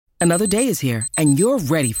Another day is here, and you're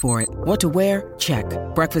ready for it. What to wear? Check.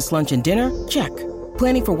 Breakfast, lunch, and dinner? Check.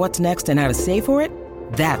 Planning for what's next and how to save for it?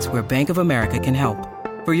 That's where Bank of America can help.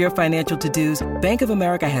 For your financial to-dos, Bank of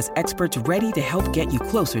America has experts ready to help get you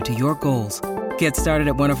closer to your goals. Get started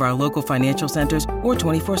at one of our local financial centers or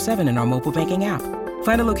 24/7 in our mobile banking app.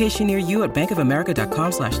 Find a location near you at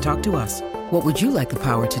bankofamerica.com/talktous. What would you like the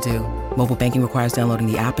power to do? Mobile banking requires downloading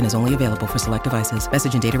the app and is only available for select devices.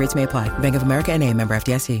 Message and data rates may apply. Bank of America N.A., member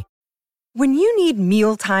FDIC. When you need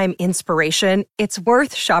mealtime inspiration, it's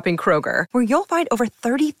worth shopping Kroger, where you'll find over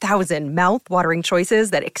 30,000 mouth-watering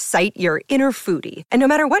choices that excite your inner foodie. And no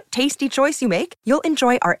matter what tasty choice you make, you'll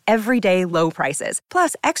enjoy our everyday low prices,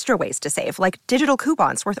 plus extra ways to save, like digital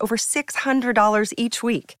coupons worth over $600 each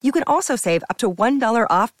week. You can also save up to $1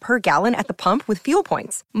 off per gallon at the pump with fuel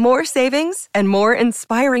points. More savings and more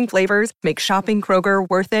inspiring flavors make shopping Kroger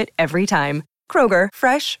worth it every time. Kroger,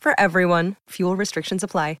 fresh for everyone. Fuel restrictions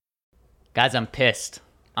apply. Guys, I'm pissed.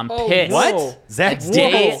 I'm pissed. What? Zach,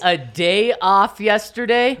 A day off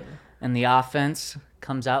yesterday, and the offense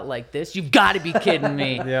comes out like this. You've got to be kidding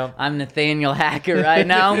me. Yeah. I'm Nathaniel Hacker right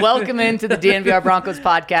now. Welcome into the DNVR Broncos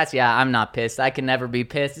podcast. Yeah, I'm not pissed. I can never be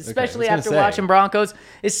pissed, especially after watching Broncos,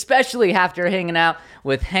 especially after hanging out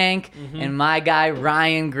with Hank and my guy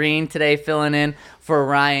Ryan Green today, filling in for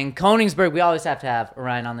Ryan Koenigsberg. We always have to have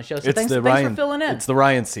Ryan on the show, so thanks for filling in. It's the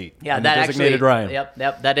Ryan seat. Yeah, I'm that the designated actually. Ryan.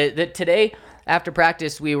 Yep. That today, after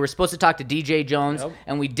practice, we were supposed to talk to DJ Jones,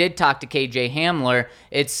 and we did talk to KJ Hamler.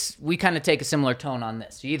 We kind of take a similar tone on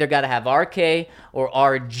this. You either got to have RK or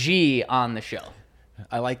RG on the show.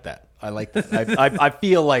 I like that. I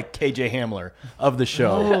feel like KJ Hamler of the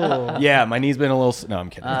show. Oh. Yeah, my knee's been a little. No, I'm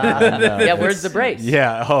kidding. Yeah, where's the brace?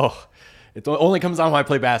 Yeah. Oh. It only comes on when I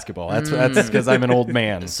play basketball. That's because I'm an old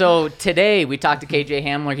man. So today we talked to KJ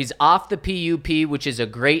Hamler. He's off the PUP, which is a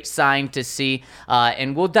great sign to see.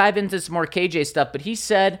 And we'll dive into some more KJ stuff. But he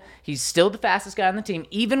said he's still the fastest guy on the team,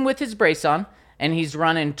 even with his brace on. And he's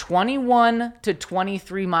running 21 to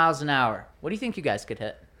 23 miles an hour. What do you think you guys could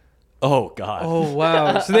hit? Oh, God. Oh,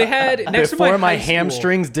 wow. So they had next Before to my high school.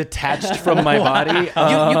 hamstrings detached from my body. You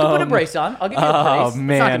can put a brace on. I'll give you a brace. Oh, man.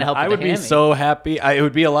 It's not gonna help I with would the be hammy. so happy. It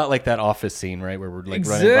would be a lot like that Office scene, right, where we're like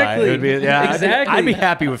running by. It would be, Exactly. I'd be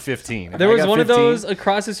happy with 15. There I was got one 15. of those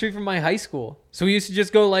across the street from my high school. So we used to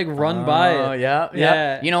just go like run by it. Oh, yeah.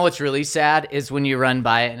 Yeah. You know what's really sad is when you run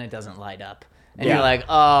by it and it doesn't light up. And Yeah. you're like,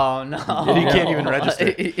 oh, no. You can't even register.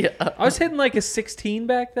 Yeah. I was hitting like a 16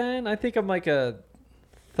 back then. I think I'm like a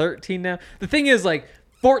 13 now. The thing is, like,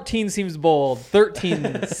 14 seems bold.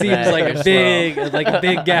 13 seems Right, like a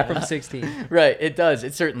big gap from 16. Right, it does.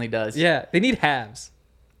 It certainly does. Yeah, they need halves.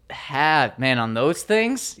 Man, on those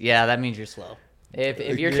things, yeah, that means you're slow. If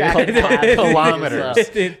you're tracking halves, Kilometers.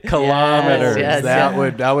 you're slow. Kilometers. Yes, that yes.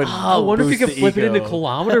 would I wonder if you boost could the flip it ego. into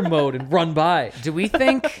kilometer mode and run by. Do we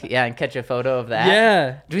think, and catch a photo of that?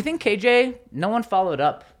 Yeah. Do we think KJ, no one followed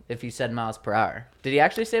up if he said miles per hour? Did he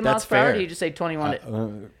actually say miles That's per hour? Or fair. did he just say 21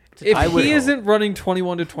 to... If I would he hope. isn't running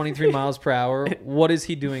 21 to 23 miles per hour, what is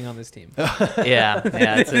he doing on this team? Yeah,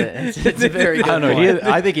 it's a very good I don't know. point.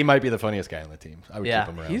 I think he might be the funniest guy on the team. I would Yeah.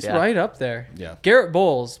 keep him around. He's Yeah. right up there. Yeah. Garrett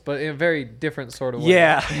Bowles, but in a very different sort of way.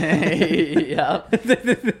 Yeah. Yeah.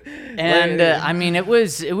 And I mean, it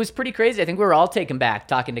was pretty crazy. I think we were all taken back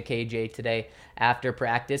talking to KJ today after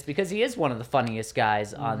practice because he is one of the funniest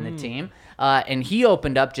guys on the team. And he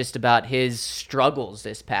opened up just about his struggles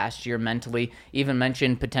this past year mentally, even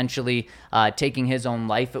mentioned potentially taking his own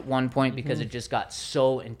life at one point because it just got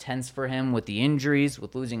so intense for him with the injuries,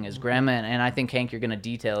 with losing his grandma. And I think, Hank, you're going to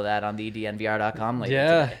detail that on the DNVR.com later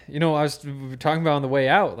Yeah, today. we were talking about on the way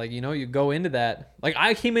out, like, you go into that. Like,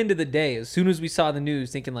 I came into the day as soon as we saw the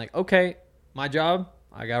news thinking like, okay, my job,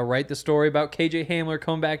 I got to write the story about KJ Hamler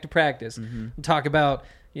coming back to practice. Talk about,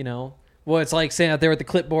 what it's like sitting out there at the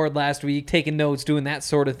clipboard last week, taking notes, doing that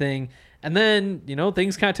sort of thing. And then,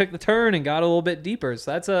 things kind of took the turn and got a little bit deeper.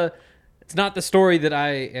 So it's not the story that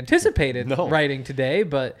I anticipated writing today,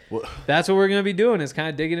 but that's what we're going to be doing is kind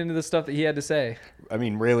of digging into the stuff that he had to say. I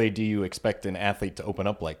mean, really, do you expect an athlete to open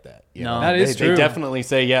up like that? You No. know? That is They true. definitely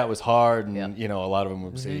say, yeah, it was hard, and Yeah. a lot of them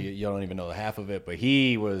would say you don't even know the half of it. But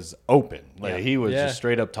he was open, like he was just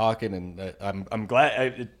straight up talking, and I'm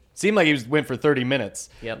glad. It seemed like he went for 30 minutes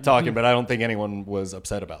talking, but I don't think anyone was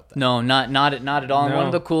upset about that. No, not at all. And one No.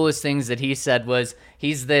 of the coolest things that he said was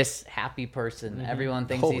he's this happy person. Everyone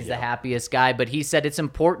thinks he's the happiest guy, but he said it's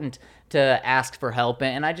important to ask for help.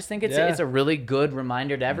 And I just think it's a really good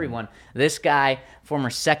reminder to everyone. This guy, former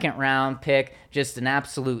second-round pick, just an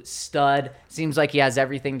absolute stud. Seems like he has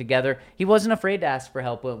everything together. He wasn't afraid to ask for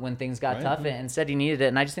help when things got tough and said he needed it.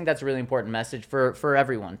 And I just think that's a really important message for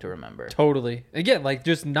everyone to remember. Totally. Again, like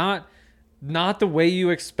just not the way you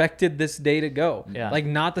expected this day to go. Yeah. Like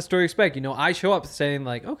not the story you expect. You know, I show up saying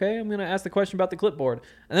like, okay, I'm going to ask the question about the clipboard.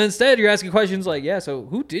 And then instead you're asking questions like, yeah, so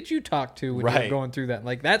who did you talk to when you were going through that?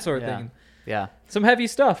 Like that sort of thing. Yeah. Some heavy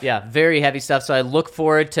stuff. Yeah, very heavy stuff. So I look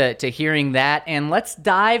forward to hearing that. And let's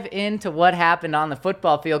dive into what happened on the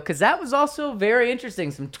football field, because that was also very interesting.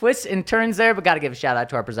 Some twists and turns there, but got to give a shout out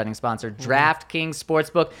to our presenting sponsor, DraftKings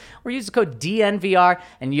Sportsbook. We're using code DNVR,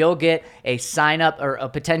 and you'll get a sign up or a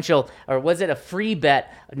potential, or was it a free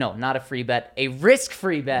bet? No, not a free bet, a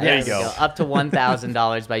risk-free bet. There you go. Up to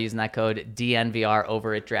 $1,000 by using that code DNVR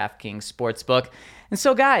over at DraftKings Sportsbook. And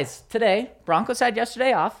so, guys, today, Broncos had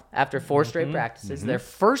yesterday off after 4 straight practices. Their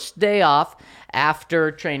first day off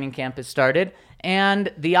after training camp has started. And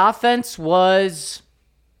the offense was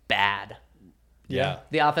bad. Yeah.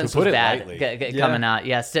 The offense was bad coming out.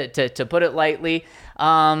 Yes, to put it lightly,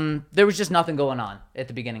 there was just nothing going on at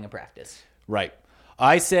the beginning of practice. Right.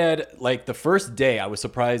 I said, like, the first day, I was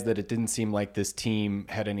surprised that it didn't seem like this team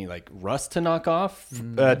had any, like, rust to knock off.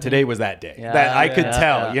 Today was that day. That I could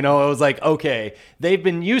tell. You know, it was like, okay, they've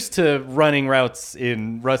been used to running routes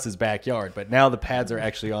in Russ's backyard, but now the pads are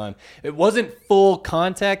actually on. It wasn't full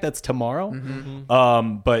contact. That's tomorrow.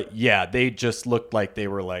 But, yeah, they just looked like they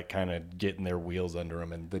were, like, kind of getting their wheels under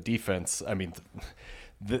them. And the defense, I mean...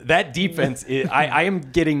 that defense, I am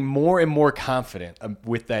getting more and more confident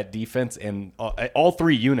with that defense and all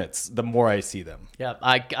 3 units the more I see them. Yeah,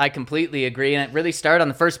 I completely agree. And it really started on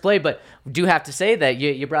the first play, but do have to say that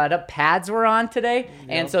you brought it up. Pads were on today.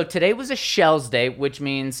 And so today was a shells day, which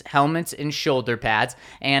means helmets and shoulder pads.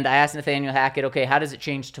 And I asked Nathaniel Hackett, okay, how does it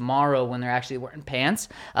change tomorrow when they're actually wearing pants,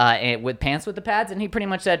 with the pads? And he pretty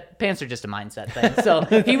much said pants are just a mindset thing. So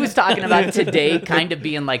he was talking about today kind of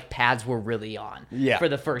being like pads were really on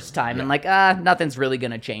for the first time. And like, nothing's really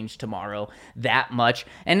going to change tomorrow that much.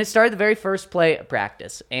 And it started the very first play of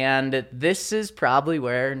practice. And this is probably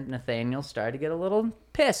where Nathaniel started to get a little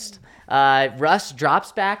pissed. Russ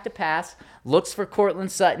drops back to pass, looks for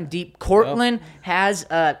Courtland Sutton deep. Courtland has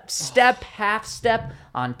a half step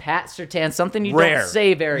on Pat Surtain, something you don't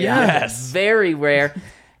say very often. Very rare.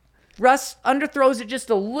 Russ underthrows it just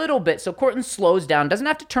a little bit, so Courtland slows down, doesn't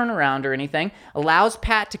have to turn around or anything, allows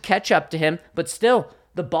Pat to catch up to him, but still,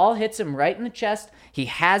 the ball hits him right in the chest. He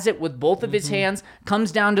has it with both of his hands,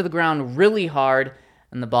 comes down to the ground really hard,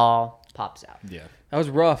 and the ball pops out. Yeah. That was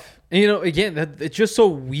rough. And, you know, again, it's just so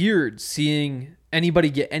weird seeing anybody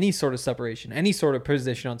get any sort of separation, any sort of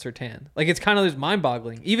position on Surtain. Like, it's kind of just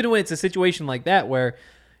mind-boggling. Even when it's a situation like that where,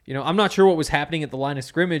 you know, I'm not sure what was happening at the line of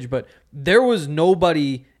scrimmage, but there was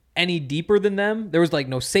nobody any deeper than them. There was, like,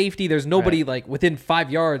 no safety. There's nobody, like, within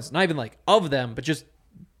 5 yards, not even, like, of them, but just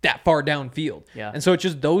that far downfield. Yeah. And so it's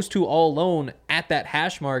just those two all alone at that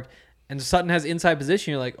hash mark, and Sutton has inside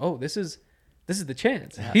position. You're like, oh, this is the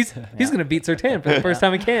chance. Yeah. He's going to beat Surtain for the first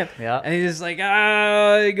time in camp. And he's just like,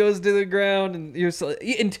 he goes to the ground, and you're so,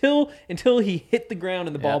 until he hit the ground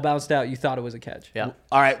and the ball bounced out, you thought it was a catch. Yeah.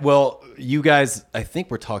 All right. Well, you guys, I think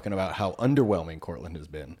we're talking about how underwhelming Courtland has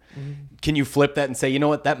been. Can you flip that and say, you know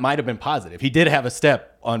what, that might have been positive? He did have a step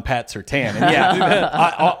on Pat Surtain.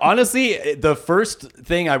 And honestly, the first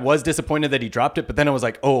thing, I was disappointed that he dropped it, but then I was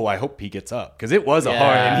like, oh, I hope he gets up, because it was a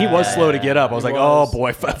hard, and he was slow to get up. I was like, oh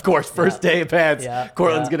boy, of course, first day of pads,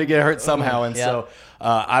 Courtland's gonna get hurt somehow, and so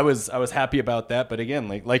I was happy about that. But again,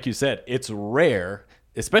 like you said, it's rare,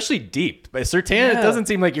 especially deep. But Surtain, it doesn't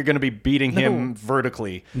seem like you're going to be beating him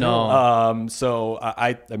vertically. No. So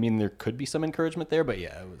I mean, there could be some encouragement there, but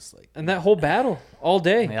yeah, it was like, and that whole battle all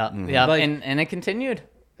day. Yeah. Like, and it continued.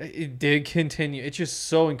 It did continue. It's just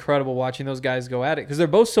so incredible watching those guys go at it, because they're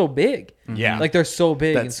both so big. Yeah. Like, they're so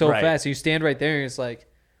big and so fast. So you stand right there and it's like,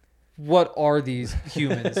 what are these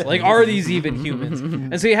humans? Like, are these even humans?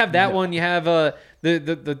 And so you have that one. You have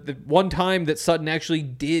the one time that Sutton actually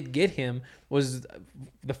did get him was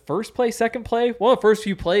the first play, second play. Well, the first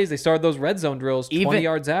few plays, they started those red zone drills 20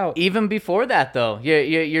 yards out. Even before that, though,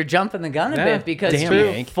 you're jumping the gun a bit, because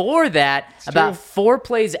Hank. before that, about 4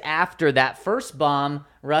 plays after that first bomb,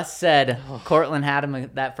 Russ said, Courtland had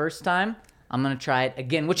him that first time. I'm going to try it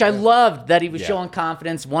again, which I loved that he was showing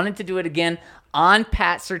confidence, wanted to do it again on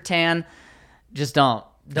Pat Surtain. Just don't.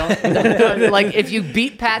 Don't like if you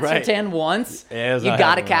beat Pat Right. Surtain once, Yeah, it's you not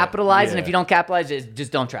got to happening, right? capitalize, and Yeah. if you don't capitalize,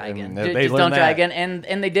 just don't try again. they Just learned don't try that. again,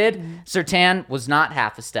 and they did. Surtain was not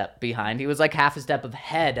half a step behind; he was like half a step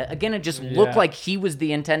ahead. Again, it just looked like he was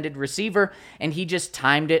the intended receiver, and he just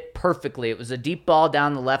timed it perfectly. It was a deep ball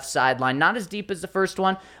down the left sideline, not as deep as the first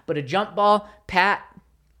one, but a jump ball. Pat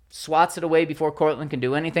swats it away before Cortland can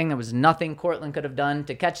do anything. There was nothing Cortland could have done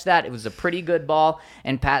to catch that. It was a pretty good ball,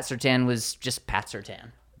 and Pat Surtain was just Pat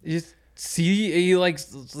Surtain. You just see, he like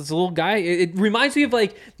this little guy. It reminds me of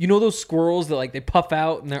like, you know, those squirrels that like they puff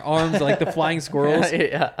out and their arms are like the flying squirrels.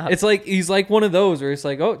 Yeah. It's like he's like one of those where it's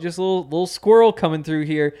like, oh, just a little squirrel coming through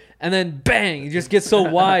here, and then bang, he just gets so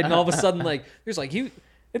wide, and all of a sudden like there's like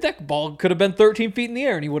if that ball could have been 13 feet in the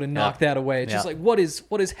air and he would have knocked that away. It's just like, what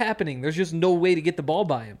is happening? There's just no way to get the ball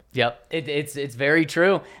by him. Yep, it's very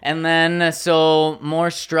true. And then so more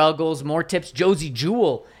struggles, more tips. Josie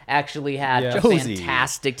Jewell actually had a Josie.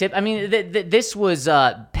 fantastic tip. I mean, this was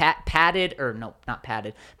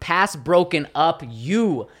pass broken up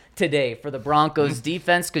today for the Broncos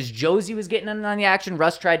defense because Josie was getting in on the action.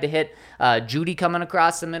 Russ tried to hit Judy coming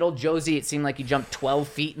across the middle. Josie, it seemed like he jumped 12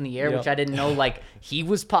 feet in the air, which I didn't know like he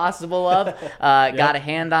was possible of. Got a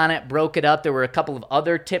hand on it, broke it up. There were a couple of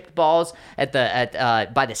other tipped balls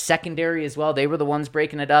by the secondary as well. They were the ones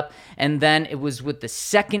breaking it up. And then it was with the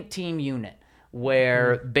second team unit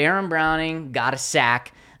where Baron Browning got a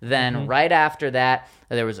sack. Then right after that,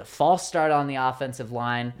 there was a false start on the offensive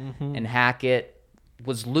line, and Hackett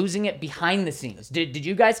was losing it behind the scenes. Did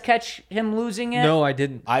you guys catch him losing it? No, I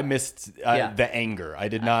didn't. I missed the anger. I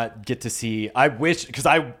did not get to see. I wish because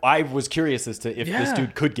I was curious as to if this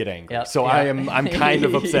dude could get angry. Yep. So I'm kind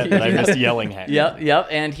of upset that I missed yelling at him. Yep.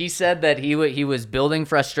 And he said that he was building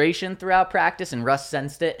frustration throughout practice, and Russ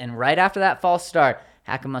sensed it. And right after that false start,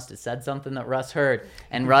 Hackett must have said something that Russ heard.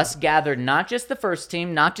 And Russ gathered not just the first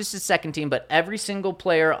team, not just the second team, but every single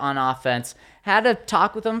player on offense, had a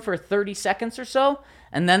talk with them for 30 seconds or so.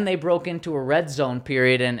 And then they broke into a red zone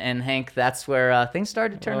period. And Hank, that's where things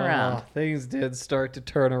started to turn around. Things did start to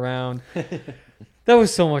turn around. That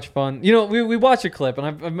was so much fun. You know, we watched a clip, and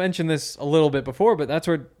I've mentioned this a little bit before, but that's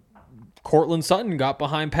where Cortland Sutton got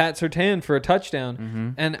behind Pat Surtain for a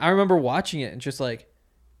touchdown. And I remember watching it and just like,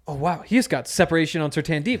 oh, wow, he just got separation on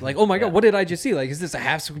Surtain deep. Like, oh, my God, what did I just see? Like, is this a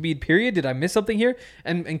half-speed period? Did I miss something here?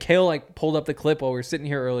 And Kale, like, pulled up the clip while we were sitting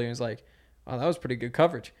here earlier and was like, oh, that was pretty good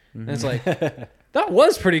coverage. And it's like, that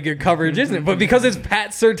was pretty good coverage, isn't it? But because it's Pat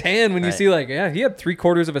Surtain, when you see, like, yeah, he had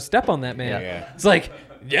 3/4 of a step on that man. Yeah. It's like,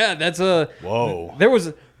 yeah, that's a... Whoa. There was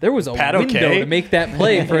a Pat, window okay? to make that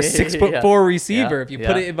play for a 6'4" receiver Yeah. if you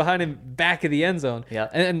put it in behind him back of the end zone. Yeah.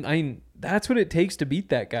 And I mean, that's what it takes to beat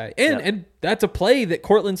that guy. And that's a play that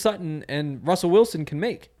Cortland Sutton and Russell Wilson can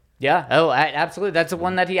make. Yeah. Oh, absolutely. That's the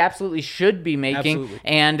one that he absolutely should be making. Absolutely.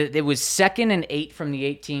 And it was 2nd and 8 from the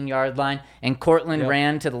 18-yard line, and Cortland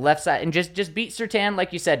ran to the left side and just beat Surtain,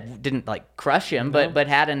 like you said, didn't like crush him, but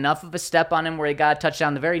had enough of a step on him where he got a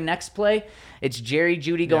touchdown. The very next play, it's Jerry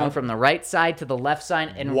Jeudy going from the right side to the left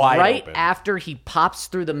side, and Wide right open. after he pops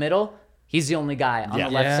through the middle, he's the only guy on the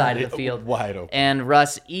left side of the field. Wide open. And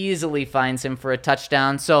Russ easily finds him for a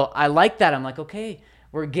touchdown. So I like that. I'm like, okay,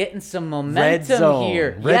 we're getting some momentum zone.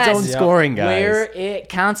 here. Red zone scoring, guys. Where it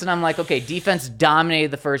counts. And I'm like, okay, defense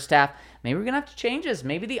dominated the first half. Maybe we're going to have to change this.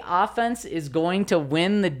 Maybe the offense is going to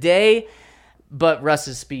win the day. But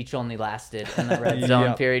Russ's speech only lasted in the red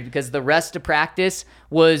zone period because the rest of practice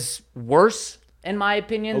was worse, in my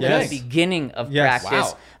opinion, than the beginning of practice.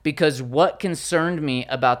 Wow. Because what concerned me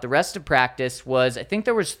about the rest of practice was I think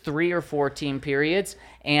there was 3 or 4 team periods,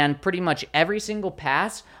 and pretty much every single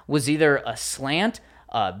pass was either a slant,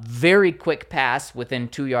 a very quick pass within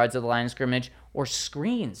 2 yards of the line of scrimmage, or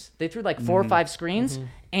screens. They threw like 4 or 5 screens,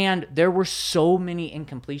 and there were so many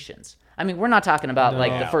incompletions. I mean, we're not talking about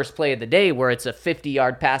like the first play of the day where it's a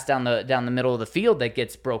 50-yard pass down the middle of the field that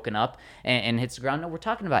gets broken up and hits the ground. No, we're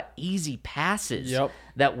talking about easy passes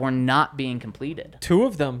that were not being completed. 2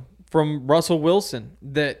 of them from Russell Wilson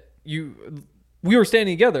that we were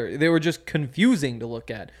standing together. They were just confusing to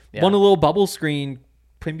look at. One a little bubble screen,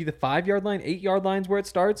 maybe the 5-yard line, 8-yard lines where it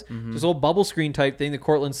starts. Just a little bubble screen type thing to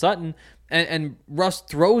Cortland Sutton, and Russ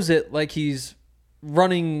throws it like he's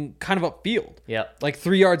running kind of upfield. Like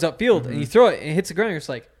 3 yards upfield, and you throw it and it hits the ground. And you're just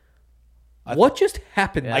like, what just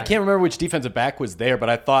happened? I can't remember which defensive back was there, but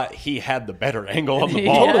I thought he had the better angle on the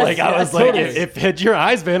ball. Yes, like I was like, totally. if had your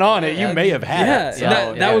eyes been on it, you may have had it.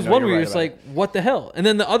 So, that was one you're where you're right just about like, what the hell? And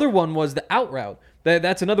then the other one was the out route.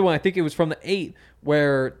 That's another one. I think it was from the 8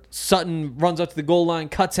 where Sutton runs up to the goal line,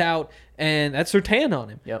 cuts out, and that's Surtain on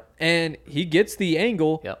him. And he gets the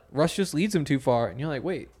angle. Russ just leads him too far, and you're like,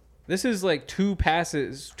 wait, This is like 2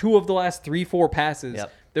 passes, 2 of the last 3-4 passes.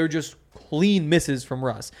 Yep. They're just clean misses from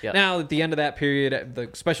Russ. Yep. Now, at the end of that period, the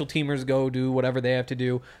special teamers go do whatever they have to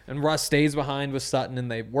do, and Russ stays behind with Sutton, and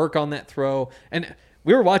they work on that throw. And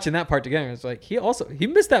we were watching that part together. It's like he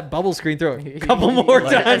missed that bubble screen throw a couple more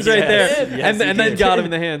times right there, and then got him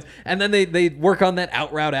in the hands. And then they work on that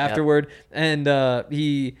out route afterward, and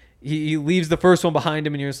he leaves the first one behind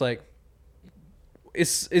him, and you're just like,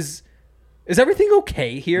 is everything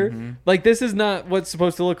okay here? Like, this is not what's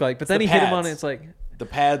supposed to look like. But then he hit him on it. It's like the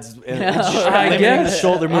pads and I guess the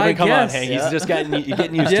shoulder movement. I Come on, guess. Hank. He's just getting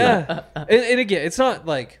used to it. And again, it's not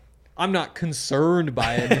like I'm not concerned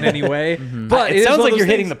by it in any way. But It sounds like you're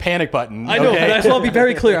hitting things, the panic button. I know, okay? but I just want to be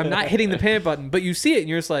very clear. I'm not hitting the panic button. But you see it, and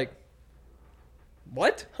you're just like,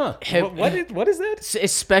 what? Huh? What is that?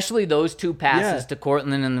 Especially those 2 passes Yeah. to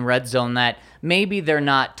Cortland in the red zone that maybe they're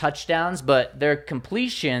not touchdowns, but they're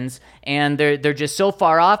completions, and they're just so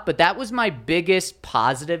far off. But that was my biggest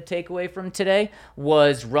positive takeaway from today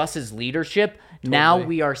was Russ's leadership. Now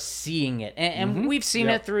we are seeing it. And we've seen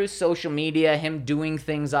it through social media, him doing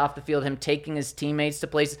things off the field, him taking his teammates to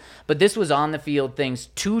places. But this was on the field things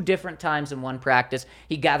 2 different times in one practice.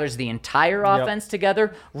 He gathers the entire offense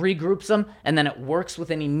together, regroups them, and then it works with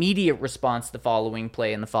an immediate response the following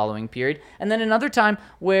play in the following period. And then another time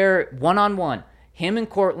where one-on-one, him and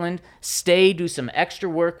Cortland do some extra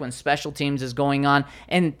work when special teams is going on.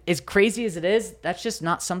 And as crazy as it is, that's just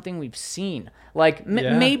not something we've seen. Like,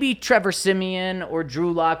 maybe Trevor Siemian or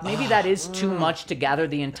Drew Lock, maybe that is too much to gather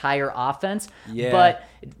the entire offense. Yeah. But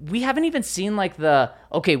we haven't even seen, like,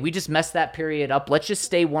 we just messed that period up. Let's just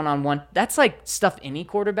stay one-on-one. That's, like, stuff any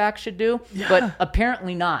quarterback should do. Yeah. But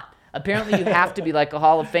apparently not. Apparently you have to be, like, a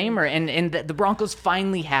Hall of Famer. And the Broncos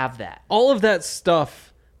finally have that. All of that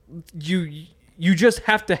stuff, you just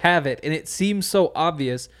have to have it, and it seems so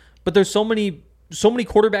obvious, but there's so many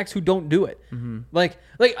quarterbacks who don't do it. Like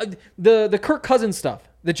the Kirk Cousins stuff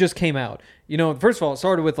that just came out. You know, first of all, it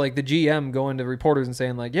started with like the GM going to reporters and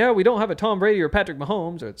saying like, yeah, we don't have a Tom Brady or Patrick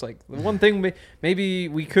Mahomes. Or it's like the one thing maybe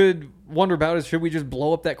we could wonder about is should we just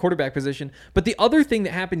blow up that quarterback position? But the other thing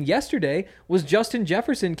that happened yesterday was Justin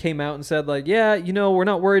Jefferson came out and said like, yeah, you know, we're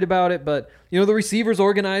not worried about it, but you know, the receivers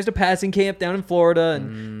organized a passing camp down in Florida,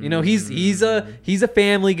 and you know, he's a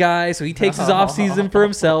family guy, so he takes his off season for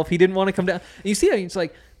himself. He didn't want to come down. And you see that, and it's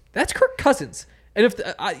like, that's Kirk Cousins. And if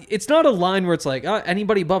it's not a line where it's like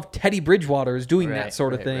anybody above Teddy Bridgewater is doing that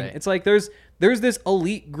sort of thing. Right. It's like there's this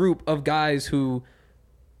elite group of guys who,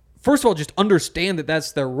 first of all, just understand that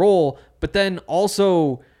that's their role, but then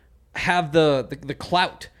also have the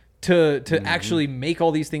clout to actually make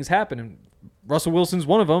all these things happen. And Russell Wilson's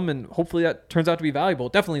one of them, and hopefully that turns out to be valuable.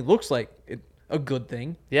 It definitely looks like a good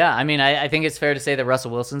thing. Yeah, I mean, I think it's fair to say that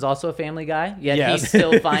Russell Wilson's also a family guy, yet he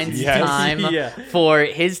still finds time for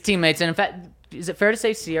his teammates. And in fact, is it fair to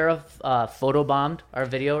say Sierra photobombed our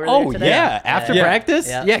video earlier today? After practice?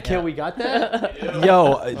 We got that?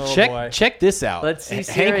 Yo, check this out. Let's see.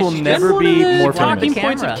 Hank will never be more talking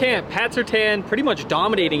famous. points of camp. Pat Surtain pretty much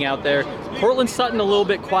dominating out there. Cortland Sutton a little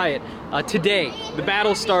bit quiet. Today, the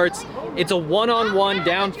battle starts. It's a one-on-one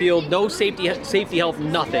downfield, no safety help,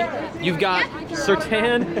 nothing. You've got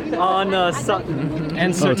Surtain on Sutton,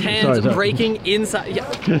 and Surtain's breaking inside. Yeah.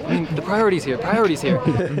 The priorities here.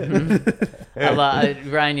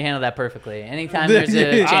 Ryan, you handle that perfectly. Anytime there's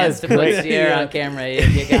a chance to put Sierra on camera,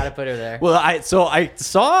 you got to put her there. Well, I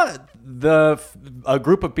saw a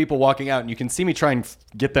group of people walking out, and you can see me try and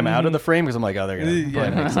get them out of the frame because I'm like, oh, they're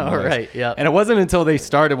gonna make some noise. Right, yeah. And it wasn't until they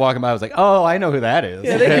started walking by I was like, oh, I know who that is.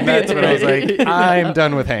 And that's when I was like, I'm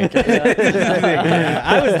done with Hank.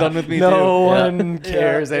 I was done with me too. No one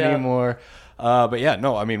cares anymore. But yeah,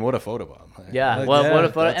 no, I mean, what a photobomb. Yeah, well, what a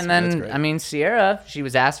photo. And then, I mean, Sierra, she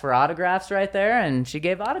was asked for autographs right there, and she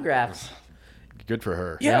gave autographs. Good for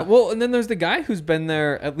her. Yeah, well, and then there's the guy who's been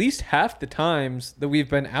there at least half the times that we've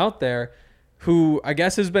been out there, who I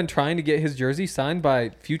guess has been trying to get his jersey signed by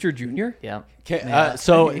future junior. Yeah.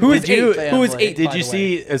 So who is eight? Did you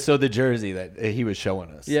see the jersey that he was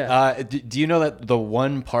showing us? Yeah. Do you know that the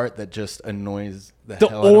one part that just annoys the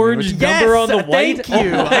hell orange out of me? number on the white? Thank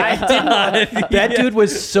you. I did not. That dude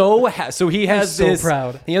was so so he has this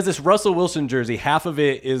proud. He has this Russell Wilson jersey. Half of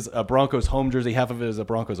it is a Broncos home jersey. Half of it is a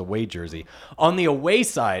Broncos away jersey. On the away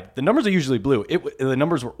side, the numbers are usually blue. The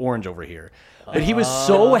numbers were orange over here. But he was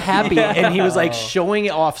so happy, and he was like showing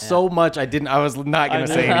it off so much. I was not going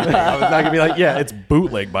to say anything. I was not going to be like, yeah, it's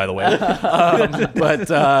bootleg, by the way.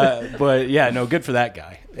 But yeah, no, good for that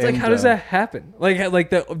guy. It's like, how does that happen? Like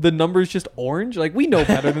the numbers just orange? Like, we know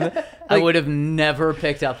better than that. I would have never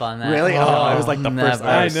picked up on that. Really? Oh, it was like the first.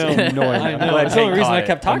 I know. I know. That's the only reason I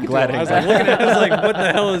kept talking to him. I was like looking at it, I was like, what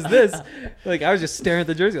the hell is this? Like, I was just staring at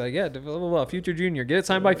the jersey like, yeah, blah, blah, blah, Future Junior. Get it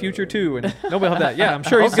signed by Future 2. And nobody have that. Yeah, I'm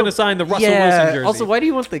sure he's going to sign the Russell Wilson jersey. Also, why do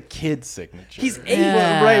you want the kid's signature? He's 8.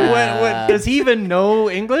 Yeah. Right. What? Does he even know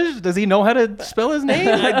English? Does he know how to spell his name?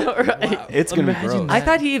 Right. It's going to be Imagine gross. I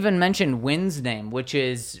thought he even mentioned Wynn's name, which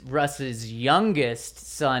is Russ's youngest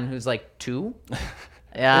son, who's like 2.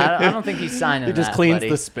 Yeah, I don't think he's signing He just that, cleans buddy.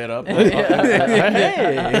 the spit up. Hey,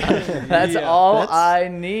 that's all I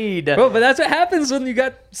need. Bro, but that's what happens when you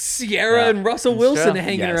got Sierra and Russell Wilson true.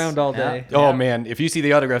 hanging Yes. around all day. Oh man, if you see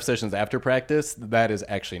the autograph sessions after practice, that is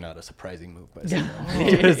actually not a surprising move by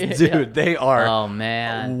Sierra. Dude, they are Oh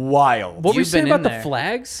man. wild. What were you You've saying been about in the there.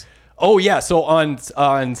 flags? Oh yeah, so on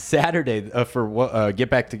Saturday for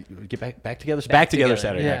back together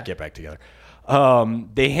Saturday Yeah. night, get back together.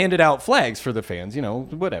 They handed out flags for the fans,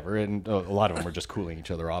 whatever, and a lot of them were just cooling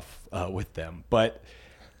each other off with them. But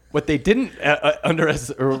what they didn't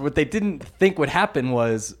what they didn't think would happen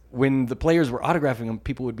was when the players were autographing them,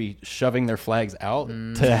 people would be shoving their flags out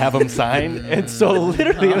to have them signed, and so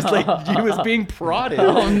literally it was like he was being prodded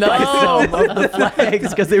by some of the flags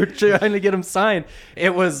because they were trying to get them signed.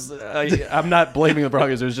 It was I'm not blaming the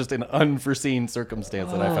Broncos. It was just an unforeseen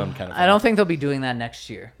circumstance that I found kind of funny. I don't think they'll be doing that next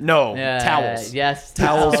year. No, Yeah, towels. Yes,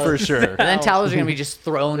 Towels for sure. And then towels are gonna be just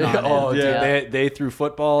thrown on Oh, him. dude, Yeah. they threw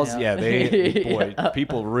footballs. Yeah. Yeah,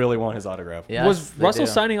 people really want his autograph. Yes, Was they Russell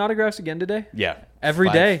do. signing autographs again today? Yeah. Every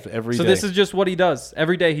 5 day. Every so day. this is just what he does.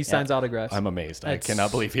 Every day he signs autographs. I'm amazed. That's- I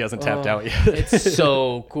cannot believe he hasn't tapped out yet. It's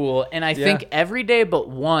so cool. And I Yeah. think every day but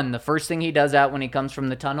one, the first thing he does out when he comes from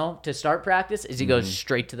the tunnel to start practice is he goes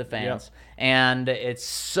straight to the fans. And it's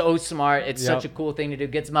so smart. It's such a cool thing to do.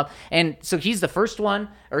 Gets him up. And so he's the first one,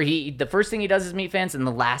 or the first thing he does is meet fans, and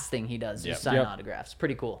the last thing he does is sign autographs.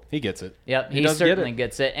 Pretty cool. He gets it. Yep, he does get certainly it.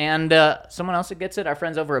 gets it. And someone else that gets it, our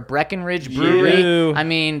friends over at Breckenridge Brewery. You. I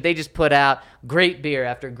mean, they just put out great beer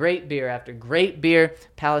after great beer after great beer.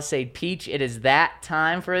 Palisade Peach, it is that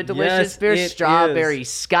time for a delicious Yes, beer. it Strawberry is.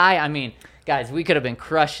 Sky. I mean, guys, we could have been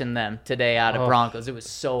crushing them today out of Broncos. It was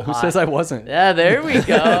so Who hot. says I wasn't? Yeah, there we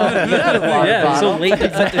go. You had a water yeah, so bottle. late to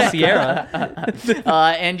cut to Sierra.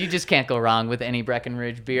 And you just can't go wrong with any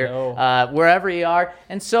Breckenridge beer, No. wherever you are.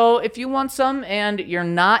 And so if you want some and you're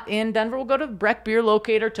not in Denver, we'll go to Breck Beer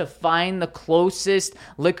Locator to find the closest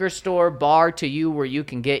liquor store bar to you where you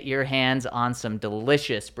can get your hands on some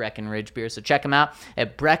delicious Breckenridge beer. So check them out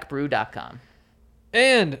at breckbrew.com.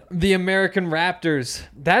 And the American Raptors.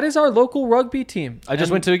 That is our local rugby team. I just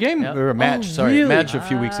went to a game or a match. really? A match a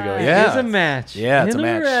few weeks ago. It Yeah, is a match. Yeah, it's a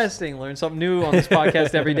match. Interesting. Learn something new on this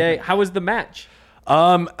podcast every day. How was the match?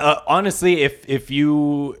 Honestly, if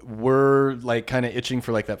you were like kind of itching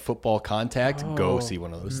for like that football contact, go see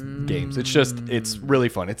one of those games. It's really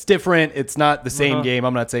fun. It's different. It's not the same game.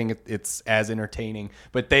 I'm not saying it's as entertaining,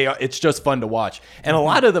 but it's just fun to watch. And a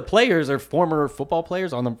lot of the players are former football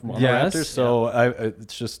players on the Yes. Raptors. So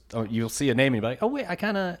it's just you'll see a name and you'll be like, oh wait, I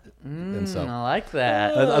kind of. And so I like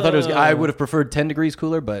that. I thought it was. I would have preferred 10 degrees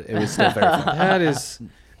cooler, but it was still very fun. That is,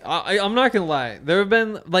 I'm not gonna lie. There have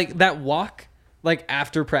been like that walk, like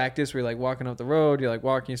after practice, where you're like walking up the road, you're like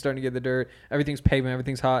walking, you're starting to get the dirt, everything's pavement,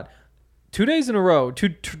 everything's hot. 2 days in a row, two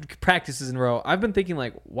practices in a row. I've been thinking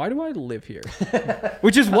like, why do I live here?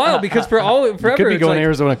 Which is wild because forever Could be it's going like,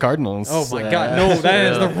 Arizona Cardinals. oh my god, no,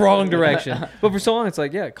 that is the wrong direction. But for so long, it's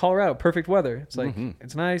like, yeah, Colorado, perfect weather. It's like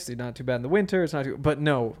it's nice, it's not too bad in the winter, it's not too, but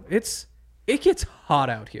no, it gets hot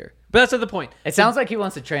out here. But that's not the point. It sounds like he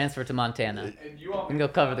wants to transfer to Montana and go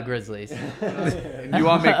cover the Grizzlies. You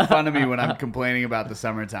want to make fun of me when I'm complaining about the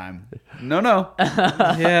summertime? No.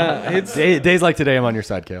 Yeah, it's Days like today, I'm on your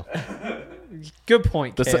side, Kale. good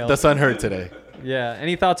point. The Kale. sun hurt today. Yeah.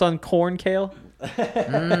 Any thoughts on corn, Kale?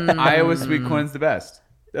 Iowa sweet corn's the best.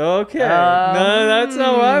 Okay. No, that's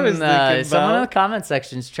not what I was thinking Someone in the about. comment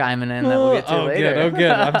section's chiming in that we'll get to later. Good. Oh,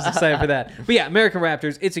 good. I'm just excited for that. But yeah, American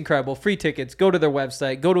Raptors, it's incredible. Free tickets. Go to their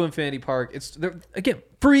website. Go to Infinity Park. Again,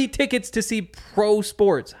 free tickets to see pro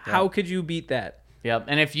sports. How could you beat that? Yep.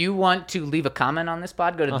 And if you want to leave a comment on this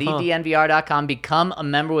pod, go to thednvr.com, become a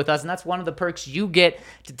member with us. And that's one of the perks you get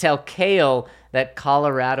to tell Kale that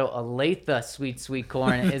Colorado Olathe sweet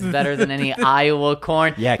corn is better than any Iowa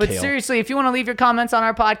corn. Yeah, but Kale. seriously, if you want to leave your comments on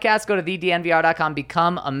our podcast, go to thednvr.com,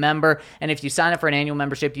 become a member. And if you sign up for an annual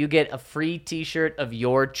membership, you get a free t-shirt of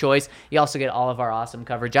your choice. You also get all of our awesome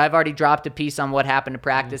coverage. I've already dropped a piece on what happened to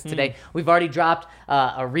practice today. We've already dropped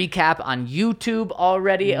a recap on YouTube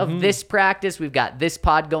already of this practice. We've got this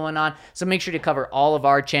pod going on. So make sure to cover all of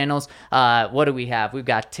our channels. What do we have? We've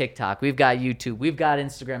got TikTok. We've got YouTube. We've got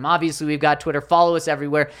Instagram. Obviously, we've got Twitter. Twitter. Follow us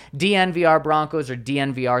everywhere. DNVR Broncos or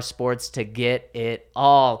DNVR Sports to get it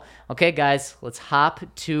all. Okay, guys, let's hop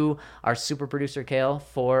to our super producer Kale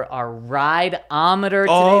for our ride-ometer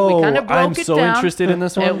today. We kind of broke I'm it so down interested in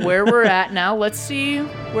this one. at where we're at now. Let's see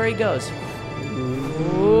where he goes.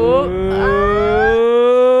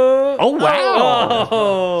 Oh, wow.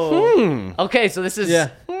 Okay, so this is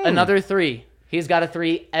another 3. He's got a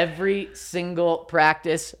 3 every single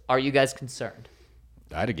practice. Are you guys concerned?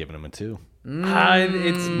 I'd have given him a 2.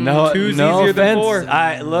 It's No, two's no easier than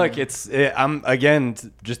offense. 4. I'm again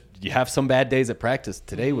just you have some bad days at practice.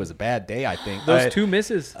 Today was a bad day, I think. Those 2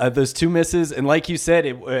 misses. Those 2 misses, and like you said,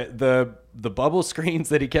 the bubble screens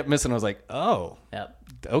that he kept missing. I was like, oh, Yep.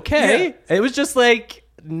 okay. Yeah. It was just like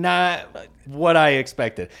not what I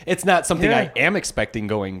expected. It's not something Yeah. I am expecting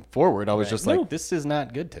going forward. I was just like, No. this is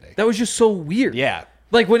not good today. That was just so weird. Yeah.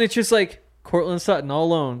 Like when it's just like Cortland Sutton all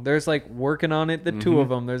alone. There's like working on it, the 2 of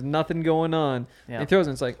them. There's nothing going on. Yeah. And he throws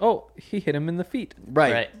and it's like, oh, he hit him in the feet.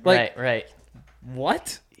 Right. Like-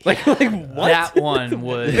 What? Like what? That one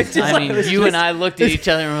was, I mean, you and I looked at each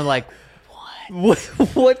other and were like,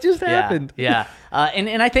 What just happened? Yeah.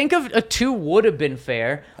 And I think a 2 would have been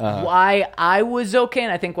fair. Why I was okay,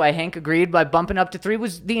 and I think why Hank agreed by bumping up to 3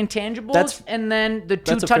 was the intangibles and then the 2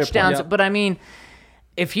 that's a fair point. touchdowns. Yep. But I mean,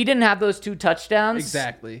 if he didn't have those 2 touchdowns,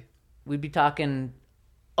 Exactly. we'd be talking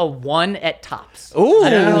a 1 at tops. Ooh, I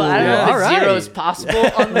don't know yeah. if All right. 0 is possible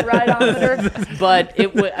on the rideometer, but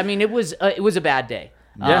it was. I mean, it was a bad day.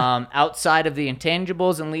 Yeah. Outside of the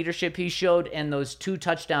intangibles and leadership he showed, and those 2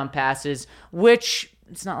 touchdown passes, which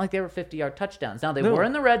it's not like they were 50-yard touchdowns. Now they were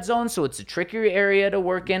in the red zone, so it's a trickier area to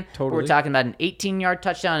work in. Totally. We're talking about an 18-yard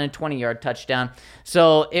touchdown and a 20-yard touchdown.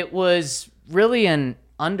 So it was really an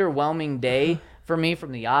underwhelming day for me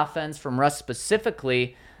from the offense, from Russ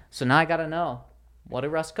specifically. So now I got to know, what did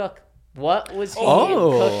Russ cook? What was he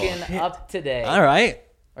cooking up today? All right.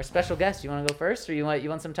 Our special guest, you want to go first, or you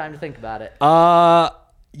want some time to think about it?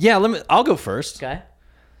 Yeah, I'll go first. Okay.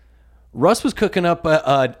 Russ was cooking up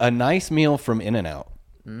a nice meal from In-N-Out.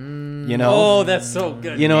 You know? Oh, that's so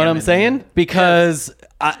good. You know what I'm saying? Because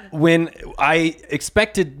when I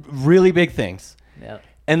expected really big things, Yep.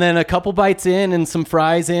 and then a couple bites in and some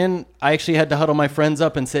fries in, I actually had to huddle my friends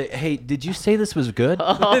up and say, "Hey, did you say this was good?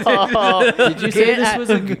 Did you say this was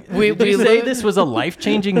a? Did you say this was a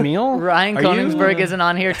life-changing meal?" Ryan Are Koenigsberg you- isn't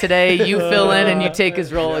on here today. You fill in and you take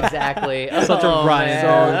his role exactly. Such a Ryan.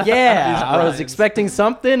 man. Yeah, I was expecting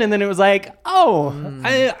something, and then it was like, oh,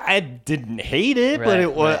 I didn't hate it, but Right,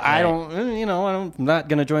 it was. right, I right. don't, I'm not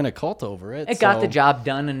gonna join a cult over it. It got so- the job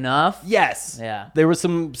done enough. Yes. Yeah. There was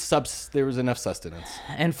there was enough sustenance.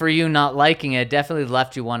 And for you not liking it, definitely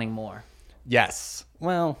left you wanting more. Yes.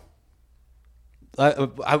 Well,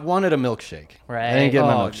 I wanted a milkshake. Right. I didn't get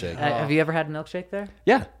my Oh, milkshake. Have you ever had a milkshake there?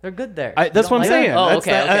 Yeah. They're good there. That's You what don't I'm like saying. them? Oh, That's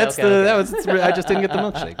okay, okay, that's okay, okay. That was. I just didn't get the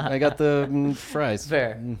milkshake. I got the fries.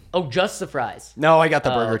 Fair. Oh, just the fries. No, I got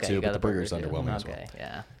the Oh, burger okay, too, you got but the burger's burger, too. underwhelming as well. Okay,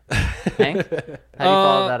 yeah. Hank, how do you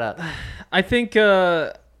follow that up? I think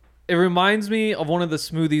it reminds me of one of the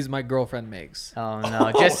smoothies my girlfriend makes. Oh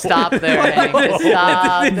no! Just stop there, Hank. Just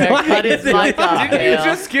stop there. Cut his mic off.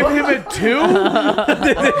 Dale. give him a 2?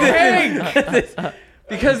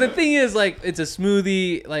 Because the thing is, like, it's a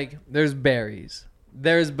smoothie. Like, there's berries,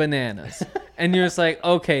 there's bananas, and you're just like,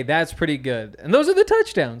 okay, that's pretty good. And those are the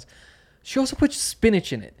touchdowns. She also puts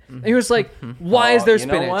spinach in it, and you're just like, why is there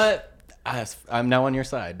spinach? You know what? I'm now on your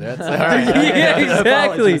side. That's all right. Yeah,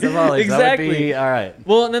 exactly. Apologies. That would Exactly. be all right.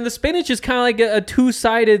 Well, and then the spinach is kind of like a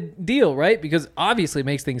two-sided deal, right? Because obviously it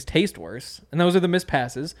makes things taste worse, and those are the missed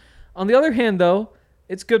passes. On the other hand, though,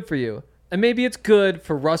 it's good for you. And maybe it's good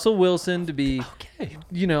for Russell Wilson to be,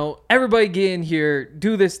 everybody get in here,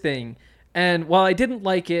 do this thing. And while I didn't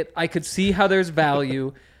like it, I could see how there's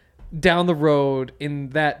value down the road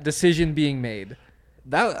in that decision being made.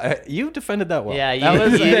 That you defended that well. Yeah,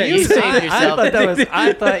 that was, you saved yourself.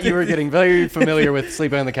 I thought you were getting very familiar with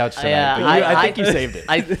sleeping on the couch tonight. Yeah, but I think you saved it.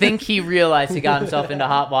 I think he realized he got himself into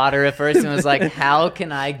hot water at first and was like, how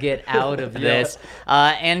can I get out of this?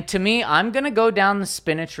 And to me, I'm going to go down the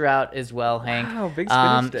spinach route as well, Hank. Wow, big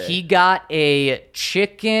spinach day. He got a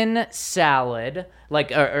chicken salad,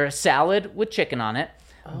 or a salad with chicken on it.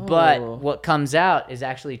 But what comes out is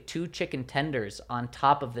actually 2 chicken tenders on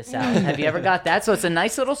top of the salad. Have you ever got that? So it's a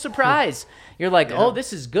nice little surprise. You're like, oh,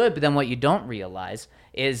 this is good. But then what you don't realize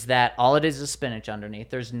is that all it is spinach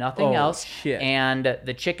underneath. There's nothing else. Shit. And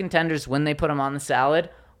the chicken tenders, when they put them on the salad,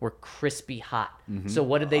 were crispy hot. So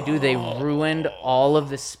what did they do? They ruined all of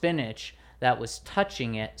the spinach that was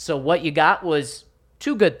touching it. So what you got was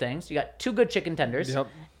 2 good things. You got 2 good chicken tenders. Yep.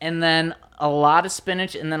 And then a lot of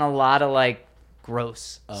spinach and then a lot of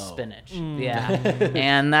gross spinach. Yeah.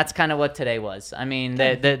 And that's kind of what today was. I mean,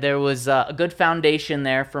 there was a good foundation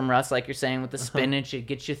there from Russ, like you're saying, with the spinach. It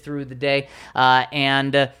gets you through the day.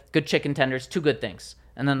 And good chicken tenders, 2 good things.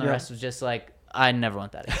 And then the rest was just like, I never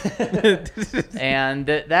want that again. And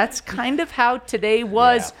that's kind of how today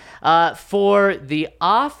was for the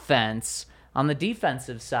offense. On the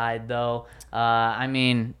defensive side, though, I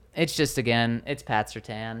mean, it's just, again, it's Pat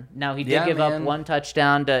Surtain. Now, he did give up 1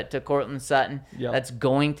 touchdown to Cortland Sutton. Yep. That's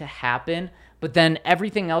going to happen. But then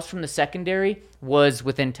everything else from the secondary was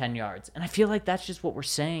within 10 yards. And I feel like that's just what we're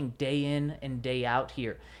saying day in and day out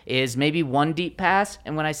here, is maybe 1 deep pass.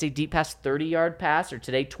 And when I say deep pass, 30-yard pass, or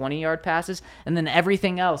today 20-yard passes. And then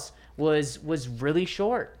everything else was really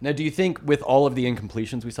short. Now, do you think with all of the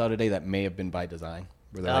incompletions we saw today, that may have been by design?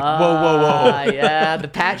 Where they're like, whoa. Yeah, the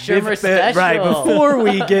Pat Shurmur special. Right, before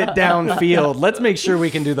we get downfield, let's make sure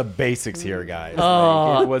we can do the basics here, guys.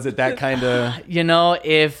 Like, was it that kind of... You know,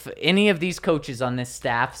 if any of these coaches on this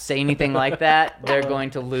staff say anything like that, they're going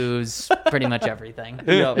to lose pretty much everything.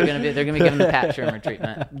 Yep. They're going to be given the Pat Shurmur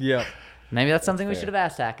treatment. Yeah. Maybe that's something we should have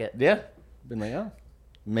asked Hackett. Yeah. Been like,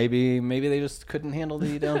 maybe they just couldn't handle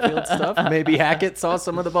the downfield stuff. Maybe Hackett saw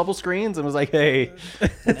some of the bubble screens and was like, hey,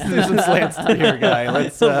 let's do some slants here, guy.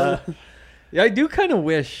 Let's Yeah, I do kind of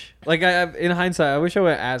wish, like, in hindsight, I wish I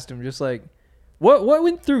would have asked him, just like, what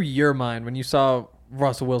went through your mind when you saw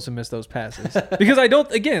Russell Wilson miss those passes? Because I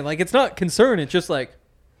don't, again, like, it's not concern, it's just like,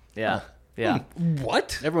 yeah.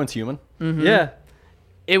 What? Everyone's human. Mm-hmm. Yeah.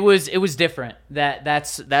 It was different.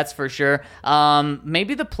 That's for sure.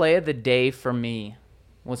 Maybe the play of the day for me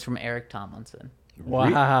was from Eric Tomlinson.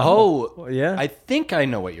 Wow. Oh, yeah. I think I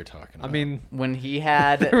know what you're talking about. I mean, when he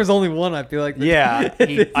had... there was only one, I feel like. Yeah.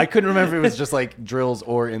 I couldn't remember if it was just like drills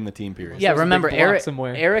or in the team period. Yeah, remember,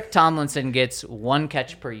 Eric Tomlinson gets 1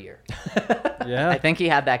 catch per year. Yeah. I think he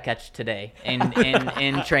had that catch today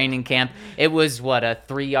in training camp. It was, a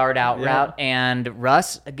 3-yard out route. And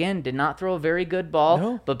Russ, again, did not throw a very good ball.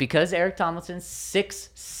 No. But because Eric Tomlinson's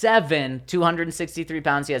 6'7", 263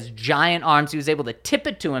 pounds, he has giant arms, he was able to tip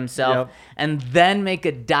it to himself and then make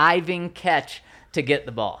a diving catch to get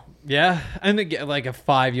the ball. Yeah, and again, like a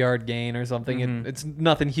 5-yard gain or something. Mm-hmm. It's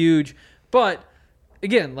nothing huge. But,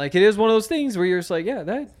 again, like, it is one of those things where you're just like,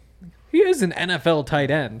 he is an NFL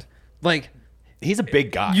tight end. Like... He's a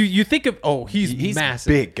big guy. You think of he's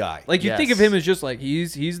massive, a big guy. Like you think of him as just like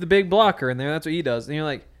he's the big blocker, and that's what he does. And you're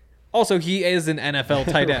like, also he is an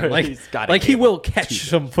NFL tight end. Like he will catch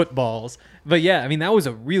some footballs. But yeah, I mean that was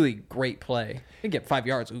a really great play. He get 5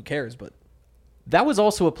 yards. Who cares? But that was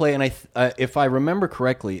also a play, and if I remember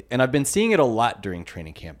correctly, and I've been seeing it a lot during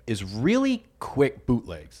training camp, is really quick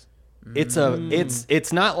bootlegs.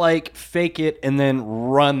 It's not like fake it and then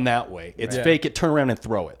run that way. It's fake it, turn around and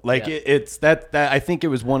throw it. Like it's that I think it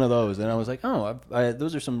was one of those, and I was like,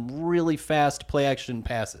 those are some really fast play action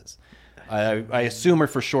passes. I assume are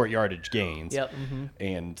for short yardage gains. Yep. Mm-hmm.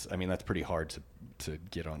 And I mean that's pretty hard to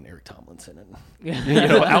get on Eric Tomlinson and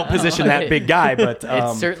out position that big guy. But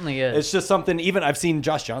it certainly is. It's just something. Even I've seen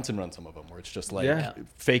Josh Johnson run some of them where it's just like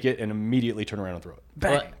fake it and immediately turn around and throw it.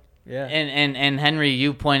 Bang. Well, yeah. And Henry,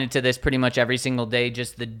 you pointed to this pretty much every single day,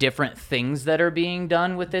 just the different things that are being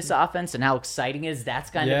done with this offense and how exciting is.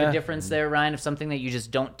 That's kind of a difference there, Ryan, of something that you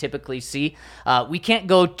just don't typically see. We can't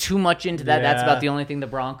go too much into that. That's about the only thing the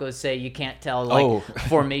Broncos say. You can't tell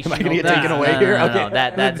formation. Am I going to get taken away here? No,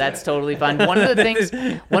 that's totally fine. One of the things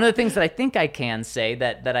that I think I can say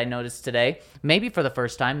that I noticed today, maybe for the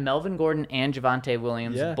first time, Melvin Gordon and Javonte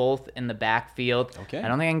Williams both in the backfield. Okay. I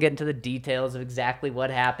don't think I can get into the details of exactly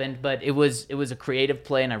what happened, but it was a creative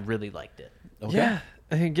play, and I really liked it. Okay. Yeah,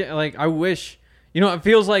 I think I wish, it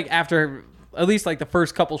feels like after at least like the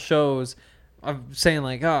first couple shows, I'm saying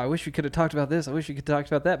like, I wish we could have talked about this. I wish we could have talked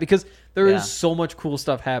about that because there is so much cool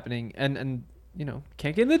stuff happening, and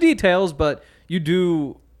can't get into the details, but you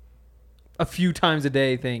do a few times a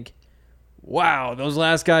day think, wow, those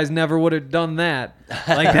last guys never would have done that.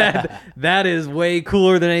 Like that is way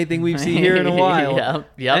cooler than anything we've seen here in a while.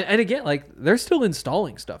 Yep. And again, like they're still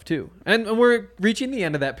installing stuff too. And we're reaching the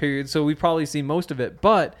end of that period, so we've probably seen most of it.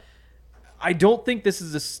 But I don't think this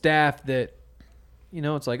is a staff that,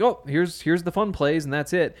 it's like, here's the fun plays and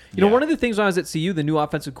that's it. One of the things when I was at CU, the new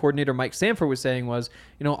offensive coordinator Mike Sanford was saying was,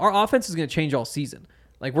 our offense is going to change all season.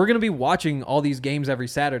 Like, we're going to be watching all these games every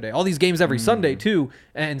Saturday, all these games every Sunday, too,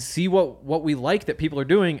 and see what we like that people are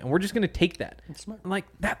doing, and we're just going to take that. That's smart. And, like,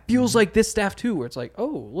 that feels like this staff, too, where it's like,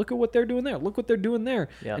 look at what they're doing there. Look what they're doing there.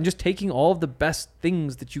 Yep. And just taking all of the best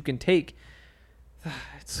things that you can take.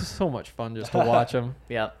 It's so much fun just to watch him.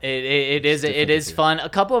 Yeah, it is fun. A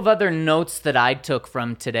couple of other notes that I took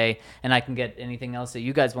from today, and I can get anything else that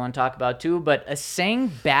you guys want to talk about too, but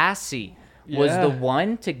Asang Bassi was the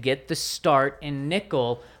one to get the start in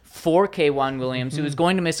nickel for K'Wan Williams, who is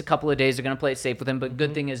going to miss a couple of days. They're going to play it safe with him, but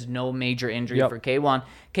good thing is no major injury for K'Wan.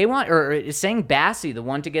 Asang Bassi, the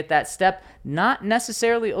one to get that step, not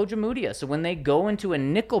necessarily Ojemudia. So when they go into a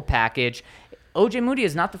nickel package, Ojemudia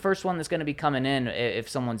is not the first one that's going to be coming in if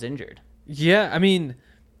someone's injured. Yeah, I mean,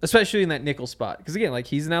 especially in that nickel spot, because again, like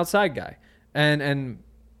he's an outside guy, and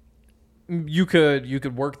you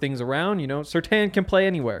could work things around. You know, Surtain can play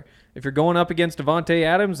anywhere. If you're going up against Davante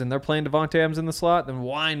Adams and they're playing Davante Adams in the slot, then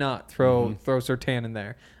why not throw Surtain in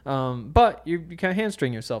there? But you kind of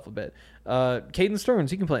hamstring yourself a bit. Caden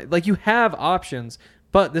Stearns, he can play. Like, you have options,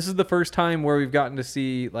 but this is the first time where we've gotten to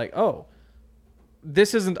see, like, oh,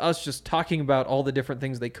 this isn't us just talking about all the different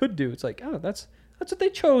things they could do. It's like, oh, that's what they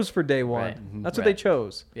chose for day one. Right. That's what they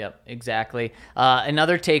chose. Yep, exactly.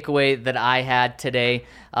 Another takeaway that I had today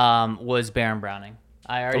was Baron Browning.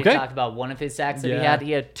 I already talked about one of his sacks that he had.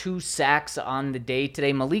 He had 2 sacks on the day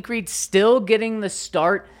today. Malik Reed still getting the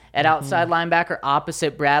start at outside linebacker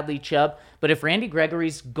opposite Bradley Chubb. But if Randy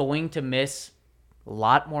Gregory's going to miss a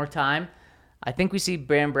lot more time, I think we see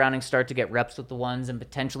Baron Browning start to get reps with the ones and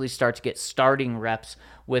potentially start to get starting reps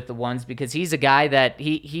with the ones, because he's a guy that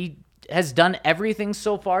he has done everything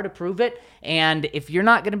so far to prove it. And if you're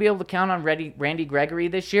not going to be able to count on Randy Gregory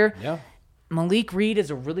this year, Malik Reed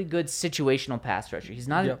is a really good situational pass rusher. He's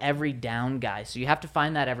not an every down guy, so you have to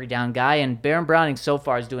find that every down guy. And Baron Browning so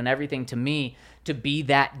far is doing everything to me to be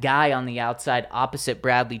that guy on the outside opposite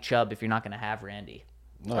Bradley Chubb if you're not going to have Randy.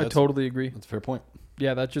 No, I totally agree. That's a fair point.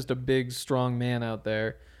 Yeah, that's just a big, strong man out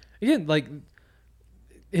there. Again, like,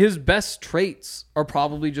 his best traits are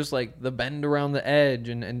probably just like the bend around the edge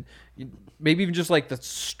and maybe even just like the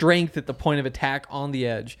strength at the point of attack on the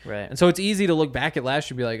edge. Right. And so it's easy to look back at last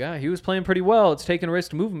year and be like, he was playing pretty well. It's taking a risk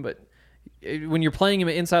to move him. But when you're playing him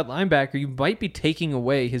at inside linebacker, you might be taking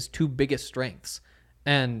away his 2 biggest strengths.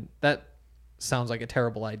 And that sounds like a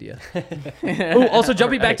terrible idea. Also,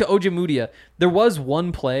 jumping back to Ojemudia, there was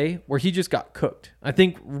one play where he just got cooked. I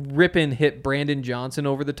think Rippin hit Brandon Johnson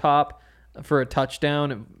over the top for a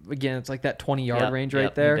touchdown. Again, it's like that 20-yard range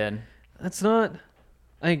right there. He did. That's not...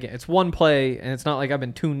 Again, it's one play, and it's not like I've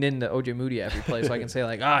been tuned into Ojemudia every play, so I can say,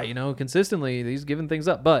 like, consistently, he's giving things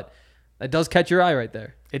up. But that does catch your eye right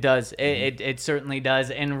there. It does. It certainly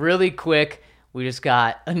does. And really quick, we just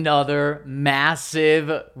got another massive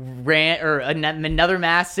another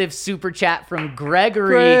massive super chat from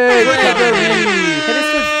Gregory. Hit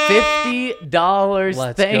us with $50.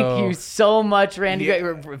 Let's Thank go. you so much, Randy.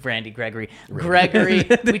 Gregory.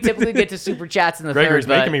 We typically get to super chats in the Gregory's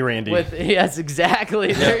third. making me Randy. Yes,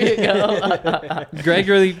 exactly. There you go.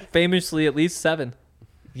 Gregory famously at least 7.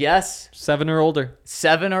 Yes. 7 or older.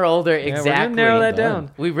 7 or older, Yeah, exactly. we're gonna narrow that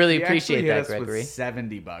down. We really He appreciate actually hit that, us with Gregory.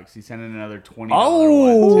 $70. He sent in another $20 Oh,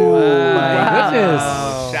 one, too. my goodness.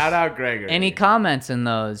 Shout out Gregory. Any comments in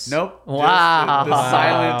those? Nope. Wow. Just the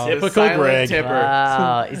silent, Typical the silent Greg. tipper.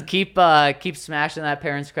 Wow. Keep smashing that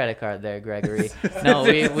parent's credit card there, Gregory. No,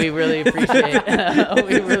 we really appreciate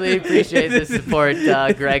the support,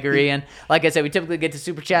 Gregory. And like I said, we typically get to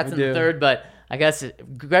super chats in the third, but I guess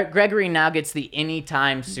Gregory now gets the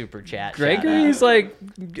anytime super chat. Gregory's like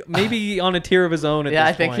maybe on a tier of his own at this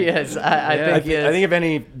I think point. he is. I think he is. I think if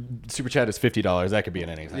any super chat is $50, that could be an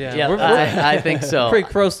anything. Yeah, Yeah, we're I think so. pretty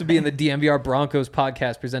close to being the DMVR Broncos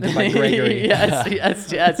podcast presented by Gregory. yes.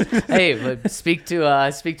 Hey, but speak to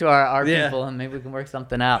our people, and maybe we can work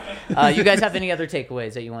something out. You guys have any other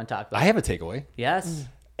takeaways that you want to talk about? I have a takeaway. Yes.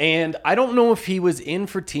 And I don't know if he was in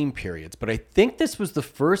for team periods, but I think this was the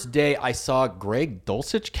first day I saw Greg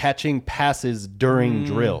Dulcich catching passes during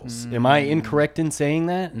drills. Am I incorrect in saying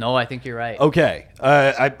that? No, I think you're right. Okay.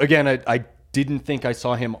 I didn't think I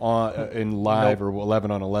saw him in live or 11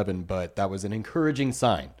 on 11, but that was an encouraging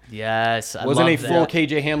sign. Yes, I Wasn't a love full that.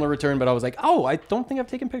 KJ Hamler return, but I was like, oh, I don't think I've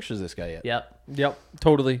taken pictures of this guy yet. Yep.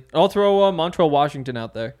 Totally. I'll throw Montrell Washington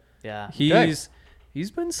out there. Yeah. He's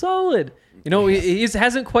been solid. You know, he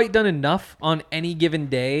hasn't quite done enough on any given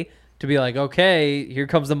day to be like, okay, here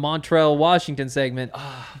comes the Montrell Washington segment.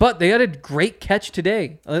 But they had a great catch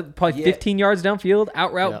today. Probably 15 yards downfield,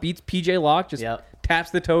 out route, beats PJ Locke, just taps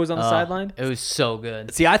the toes on the sideline. It was so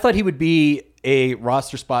good. See, I thought he would be a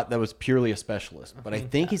roster spot that was purely a specialist, but I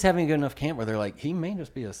think he's having a good enough camp where they're like, he may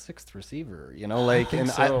just be a 6th receiver, you know, like,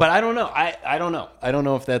 but I don't know. I don't know. I don't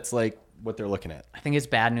know if that's like what they're looking at. I think it's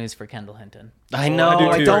bad news for Kendall Hinton. I know.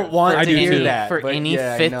 I don't want to hear that. For any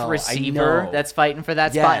fifth receiver that's fighting for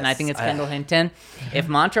that spot, and I think it's Kendall Hinton. If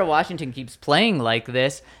Montrell Washington keeps playing like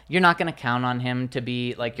this, you're not going to count on him to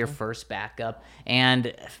be like your first backup. And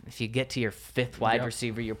if you get to your fifth wide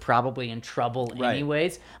receiver, you're probably in trouble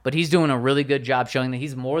anyways. But he's doing a really good job showing that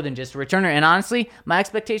he's more than just a returner. And honestly, my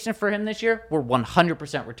expectation for him this year were 100%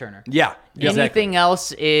 returner. Yeah. Anything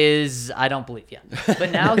else is, I don't believe you.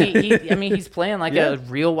 But now he's playing like a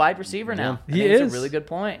real wide receiver now. He is. It's a really good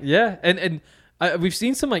point. Yeah, and we've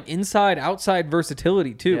seen some like inside outside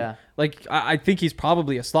versatility too. Yeah. Like I think he's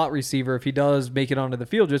probably a slot receiver if he does make it onto the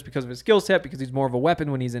field, just because of his skill set, because he's more of a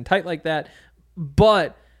weapon when he's in tight like that.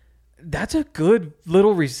 But that's a good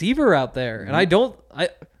little receiver out there, and I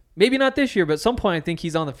maybe not this year, but at some point I think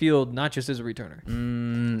he's on the field not just as a returner.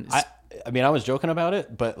 I mean, I was joking about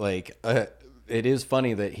it, but like it is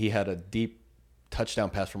funny that he had a deep touchdown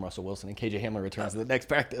pass from Russell Wilson, and KJ Hamler returns to the next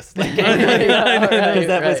practice. Like,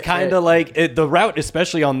 that was kind of like the route,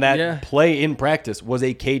 especially on that play in practice, was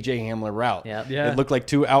a KJ Hamler route. It looked like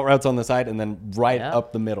two out routes on the side and then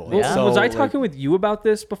up the middle. Well, so, was I talking with you about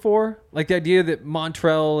this before? Like the idea that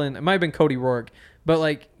Montrell, and it might have been Cody Rourke, but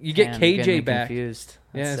like you get KJ back. Confused.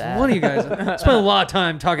 Yeah, it's one of you guys. I spent a lot of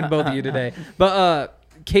time talking to both of you today. But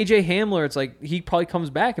KJ Hamler, it's like he probably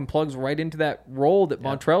comes back and plugs right into that role that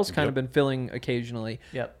Montrell's kind of been filling occasionally.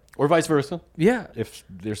 Or vice versa. Yeah. If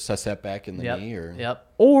there's a setback in the knee.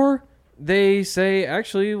 Or they say,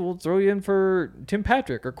 actually, we'll throw you in for Tim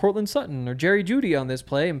Patrick or Cortland Sutton or Jerry Jeudy on this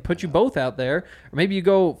play and put you both out there. Or maybe you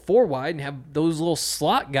go 4 wide and have those little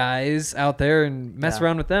slot guys out there and mess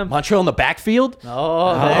around with them. Montrell in the backfield?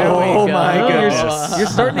 Oh, there we go. Oh, my goodness. You're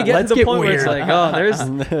starting to get to the point where it's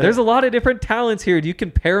like, there's a lot of different talents here. You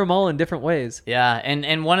can pair them all in different ways. Yeah,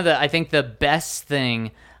 and one of I think the best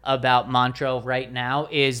thing about Montrell right now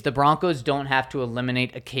is the Broncos don't have to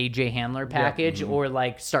eliminate a KJ Hamler package or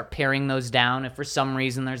like start paring those down. If for some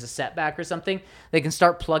reason there's a setback or something, they can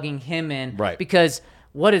start plugging him in. Right. Because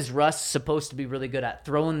what is Russ supposed to be really good at?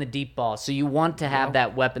 Throwing the deep ball. So you want to have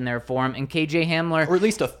that weapon there for him. And KJ Hamler, or at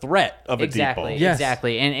least a threat of a deep ball.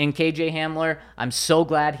 Exactly. And KJ Hamler, I'm so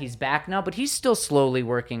glad he's back now, but he's still slowly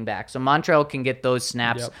working back. So Montrell can get those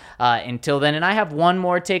snaps until then. And I have one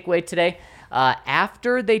more takeaway today.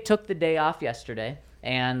 After they took the day off yesterday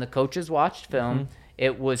and the coaches watched film,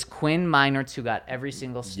 it was Quinn Meinerz who got every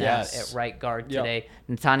single snap at right guard today.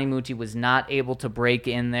 Netane Muti was not able to break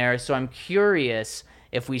in there. So I'm curious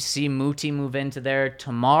if we see Muti move into there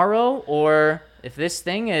tomorrow, or if this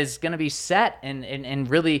thing is going to be set and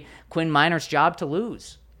really Quinn Meinerz's job to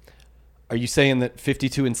lose. Are you saying that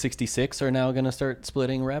 52 and 66 are now going to start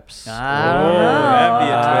splitting reps? That'd be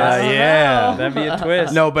a twist. That'd be a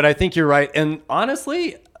twist. No, but I think you're right. And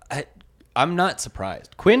honestly, I'm not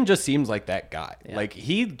surprised. Quinn just seems like that guy. Like,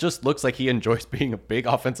 he just looks like he enjoys being a big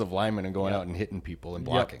offensive lineman and going out and hitting people and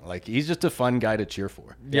blocking. Like, he's just a fun guy to cheer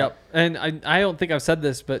for. And I don't think I've said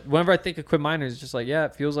this, but whenever I think of Quinn Meinerz, it's just like,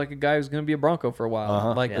 it feels like a guy who's going to be a Bronco for a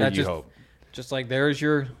while. Like, that just like there's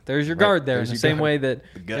your guard there. In the same way that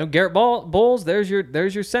Garrett Bowles, there's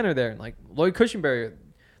your center there. And like Lloyd Cushenberry,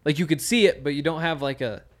 like you could see it, but you don't have like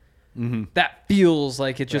a that feels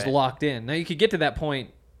like it's just locked in. Now you could get to that point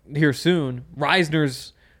here soon.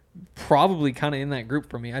 Reisner's probably kind of in that group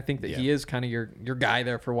for me. I think that he is kind of your guy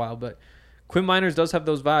there for a while, but Quinn Meinerz does have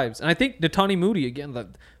those vibes. And I think Netane Muti,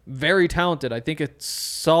 again, very talented. I think a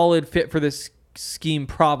solid fit for this scheme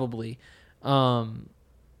probably.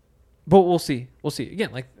 But we'll see. Again,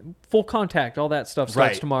 like full contact, all that stuff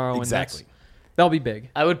starts tomorrow. Exactly. And that'll be big.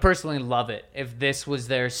 I would personally love it if this was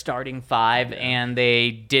their starting 5 and they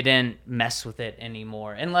didn't mess with it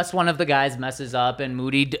anymore. Unless one of the guys messes up and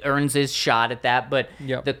Muti earns his shot at that. But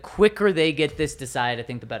the quicker they get this decided, I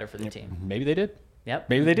think the better for the team. Maybe they did.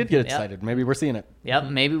 Maybe they did get it decided. Maybe we're seeing it.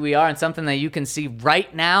 Maybe we are. And something that you can see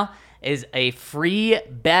right now is a risk-free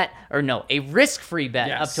bet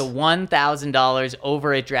up to $1,000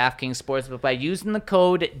 over at DraftKings Sportsbook by using the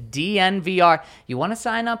code DNVR. You want to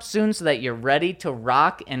sign up soon so that you're ready to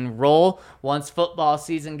rock and roll once football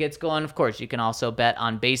season gets going. Of course, you can also bet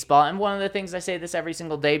on baseball. And one of the things, I say this every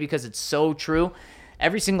single day because it's so true,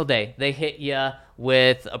 every single day they hit you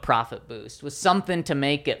with a profit boost, with something to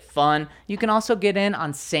make it fun. You can also get in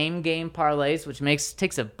on same-game parlays, which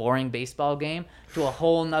takes a boring baseball game to a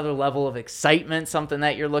whole nother level of excitement, something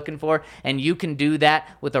that you're looking for. And you can do that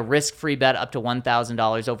with a risk-free bet up to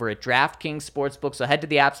 $1,000 over at DraftKings Sportsbook. So head to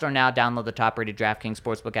the App Store now, download the top-rated DraftKings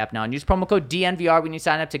Sportsbook app now, and use promo code DNVR when you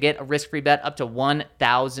sign up to get a risk-free bet up to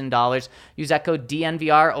 $1,000. Use that code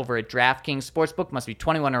DNVR over at DraftKings Sportsbook. Must be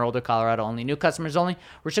 21 or older, Colorado only. New customers only.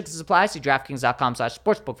 Restrictions apply. See DraftKings.com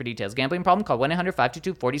DraftKings.com/sportsbook for details. Gambling problem? Call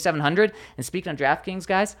 1-800-522-4700. And speaking of DraftKings,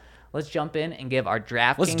 guys, let's jump in and give our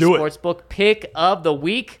DraftKings Sportsbook pick of the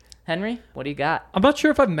week. Henry, what do you got? I'm not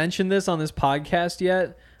sure if I've mentioned this on this podcast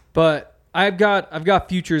yet, but I've got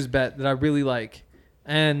futures bet that I really like.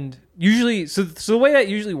 And usually, so the way that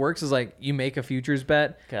usually works is like you make a futures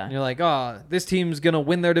bet, and you're like, oh, this team's going to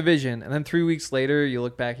win their division. And then 3 weeks later, you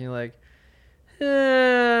look back and you're like,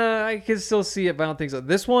 I can still see it, but I don't think so.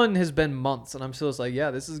 This one has been months, and I'm still just like, yeah,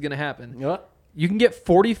 this is going to happen. You can get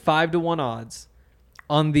 45-1 odds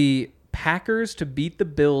on the Packers to beat the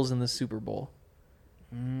Bills in the Super Bowl.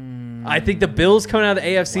 I think the Bills coming out of the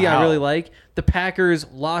AFC, I really like. The Packers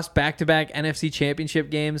lost back-to-back NFC championship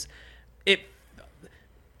games.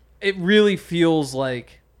 It really feels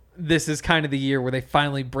like this is kind of the year where they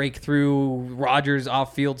finally break through. Rodgers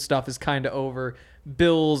off-field stuff is kind of over.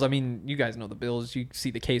 Bills, I mean, you guys know the Bills. You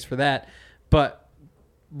see the case for that. But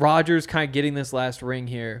Rodgers kind of getting this last ring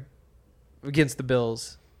here against the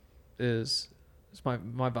Bills is my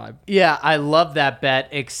vibe. Yeah, I love that bet,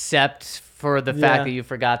 except for the fact that you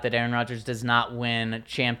forgot that Aaron Rodgers does not win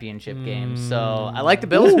championship games. So I like the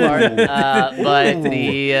Bills part, but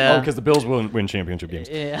the because the Bills will win championship games.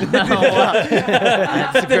 Yeah,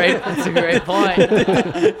 that's a great point.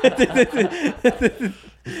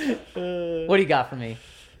 What do you got for me?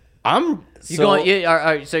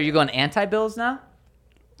 So you're going anti-Bills now?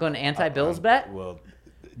 Going anti-Bills bet? Well,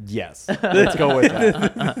 yes. Let's go with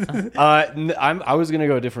that. I was gonna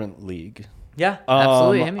go a different league. Yeah,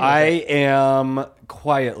 absolutely. I am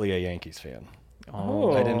quietly a Yankees fan.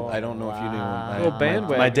 Oh, I don't know if you knew.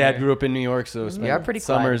 My dad grew up in New York, so spent pretty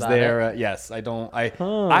summers quiet about there. Yes, I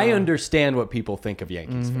understand what people think of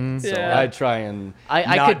Yankees fans, so I try and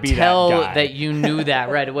I could tell that you knew that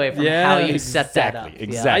right away from how you set that up.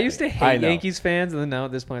 Exactly. I used to hate Yankees fans, and then now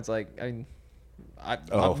at this point, it's like,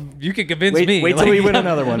 you could convince me. Wait till we win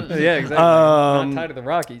another one. Yeah, exactly. Not tied to the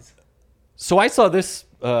Rockies. So I saw this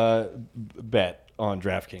bet on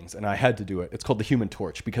DraftKings, and I had to do it. It's called the Human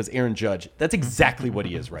Torch because Aaron Judge, that's exactly what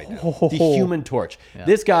he is right now. The Human Torch. Yeah.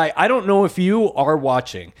 This guy, I don't know if you are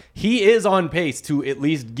watching. He is on pace to at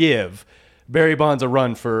least give Barry Bonds a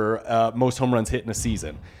run for most home runs hit in a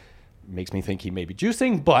season. Makes me think he may be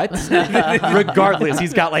juicing, but regardless,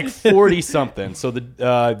 he's got like 40-something. So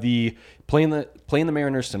the playing the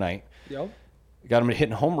Mariners tonight. Yep. Got him to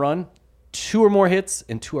hit a home run, 2 or more hits,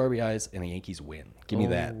 and 2 RBIs, and the Yankees win. Give me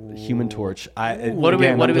that. The Human Torch. What are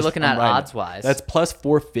we looking at odds-wise? That's plus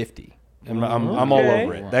 450. I'm all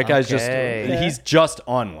over it. That guy's he's just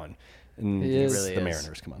on one. And it's really the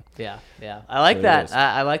Mariners. Come on. Yeah. I like that.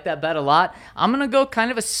 I like that bet a lot. I'm gonna go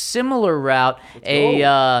kind of a similar route.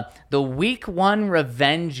 The Week 1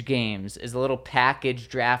 revenge games is a little package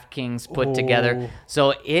DraftKings put together.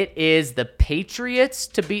 So it is the Patriots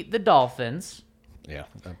to beat the Dolphins. Yeah,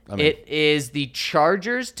 it is the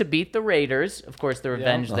Chargers to beat the Raiders. Of course, the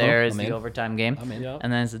revenge there is the overtime game.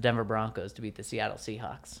 And then it's the Denver Broncos to beat the Seattle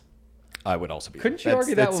Seahawks. I would also be. Couldn't you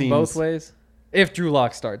argue that one both ways? If Drew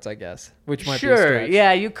Lock starts, I guess, which might be a stretch.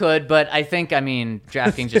 Yeah, you could, but I think,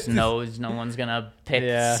 DraftKings just knows no one's going to pick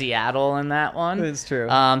Seattle in that one. It's true.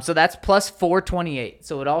 So that's plus 428.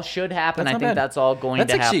 So it all should happen. I think that's all going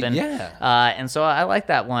to happen. Yeah. And so I like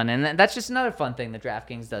that one. And that's just another fun thing that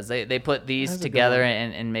DraftKings does. They put these together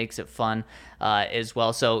and makes it fun as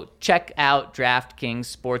well. So check out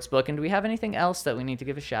DraftKings Sportsbook. And do we have anything else that we need to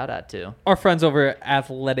give a shout out to? Our friends over at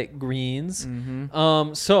Athletic Greens.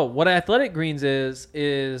 Mm-hmm. So what Athletic Greens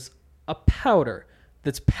is a powder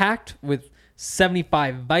that's packed with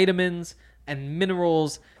 75 vitamins and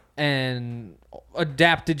minerals and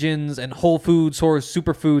adaptogens and whole food source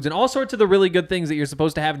superfoods and all sorts of the really good things that you're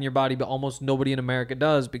supposed to have in your body, but almost nobody in America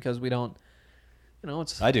does because we don't.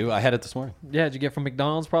 It's. I do. I had it this morning. Yeah, did you get from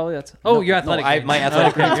McDonald's? Probably. Your Athletic. Greens. My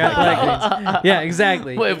Athletic Greens. Your Athletic Greens. Yeah,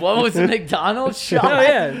 exactly. Wait, what was the McDonald's shop? Oh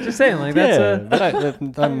yeah, just saying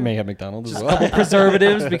that's. I may have McDonald's as well. A couple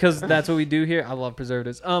preservatives because that's what we do here. I love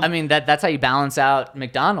preservatives. That's how you balance out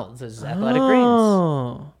McDonald's is Athletic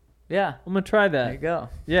Greens. Yeah, I'm gonna try that. There you go.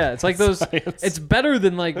 Yeah, it's like those. Science. It's better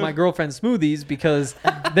than like my girlfriend's smoothies because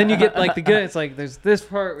then you get like the good. It's like there's this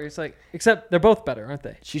part where it's like, except they're both better, aren't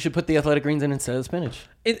they? She should put the Athletic Greens in instead of spinach.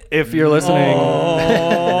 If you're listening.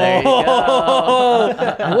 There you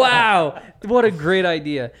go. Wow, what a great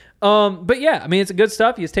idea. But yeah, it's good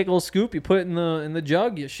stuff. You just take a little scoop, you put it in the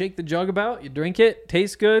jug, you shake the jug about, you drink it.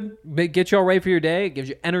 Tastes good. Gets you all right for your day. It gives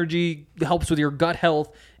you energy. Helps with your gut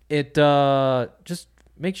health. It just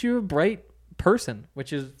makes you a bright person,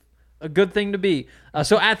 which is a good thing to be.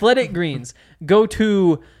 So Athletic Greens, go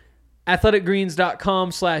to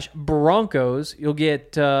athleticgreens.com/Broncos. You'll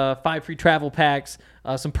get 5 free travel packs,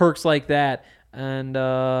 some perks like that. and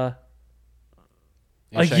a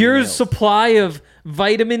shiny year's nails. supply of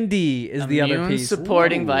vitamin D is the other piece.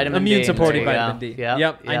 Supporting vitamin D. Immune supporting There you vitamin go. D.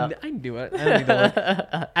 Yep. I knew it. I don't need to look.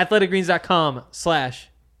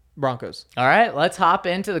 athleticgreens.com/Broncos. All right, let's hop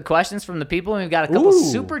into the questions from the people. We've got a couple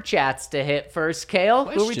super chats to hit first. Kale,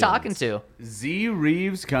 who are we talking to? Z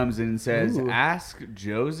Reeves comes in and says, ask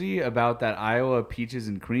Josie about that Iowa peaches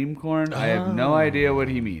and cream corn. I have no idea what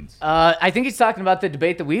he means. I think he's talking about the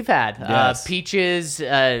debate that we've had. Yes. Peaches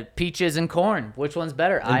and corn. Which one's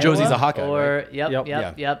better? And Iowa Josie's a Hawkeye, or right? Yep.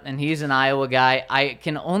 Yeah. And he's an Iowa guy. I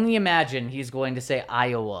can only imagine he's going to say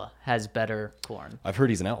Iowa has better corn. I've heard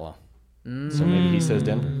he's an outlaw. So maybe he says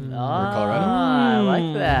Denver or Colorado. I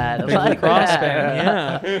like that. I like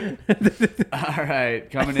that. Yeah. All right,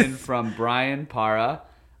 coming in from Brian Para.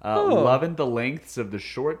 Loving the lengths of the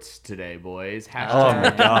shorts today, boys. Oh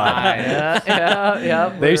my God.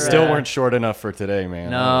 Yeah. They still weren't short enough for today,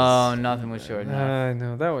 man. No, nothing was short enough. I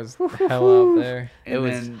know that was hell out there. It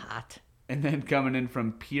was hot. And then coming in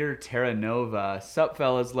from Peter Terranova. Sup,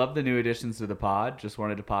 fellas. Love the new additions to the pod. Just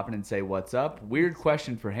wanted to pop in and say what's up. Weird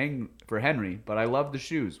question for Henry, but I love the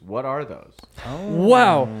shoes. What are those?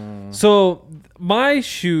 Wow. So my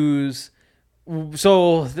shoes.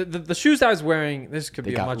 So the shoes I was wearing. This could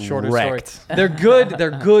be a got much shorter wrecked. story. They're good.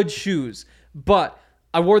 They're good shoes. But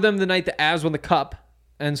I wore them the night the Avs won the cup.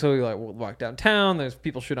 And so we we'll walk downtown. There's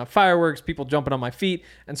people shooting off fireworks. People jumping on my feet.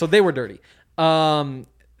 And so they were dirty.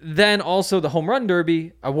 Then also the home run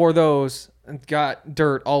derby, I wore those and got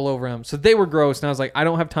dirt all over them. So they were gross. And I was like, I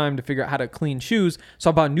don't have time to figure out how to clean shoes. So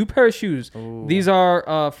I bought a new pair of shoes. Ooh. These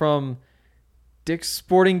are from Dick's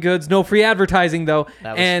Sporting Goods. No free advertising though.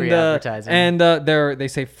 That was free advertising. And they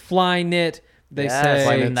say Fly Knit. They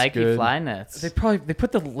say Nike good. Fly Knits. They put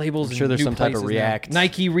the labels. I'm sure in there's new some type of places React. now.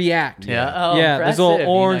 Nike React. Yeah. Oh, yeah. There's a little impressive.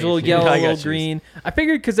 orange, a You know little your yellow, I a got little shoes. green. I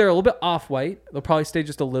figured because they're a little bit off white, they'll probably stay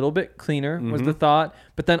just a little bit cleaner. Was the thought.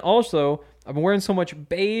 But then also, I've been wearing so much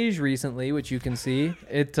beige recently, which you can see.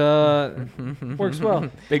 It works well.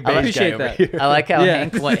 Big I beige guy appreciate over that. here. I like how Yeah.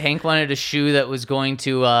 Hank wanted a shoe that was going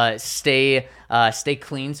to stay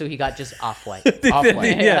clean, so he got just off-white.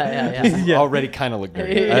 Off-white. Yeah. Already kind of look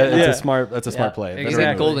dirty. That's a smart play. He's Exactly.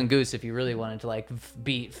 like Golden Goose if you really wanted to like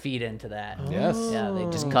feed into that. Yes. Yeah, they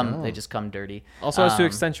just come dirty. Also, has to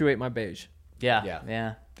accentuate my beige. Yeah.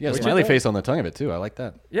 Yeah, smiley face on the tongue of it too. I like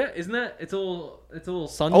that. Yeah, isn't that? It's a little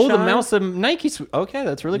sunshine. Oh, the mouse of Nike. Okay,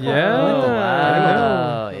 that's really cool. Yeah.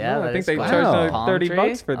 Wow. Yeah, I that think is they cool. charged another Palm $30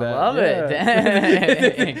 tree? for that. I love Yeah.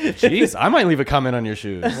 it. Jeez, I might leave a comment on your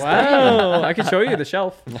shoes. Wow, I can show you the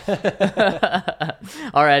shelf.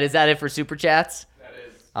 All right, is that it for Super Chats? That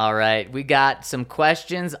is. All right, we got some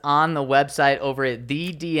questions on the website over at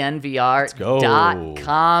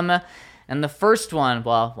thednvr.com. And the first one,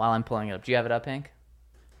 well, while I'm pulling it up, do you have it up, Hank?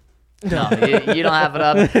 No, you don't have it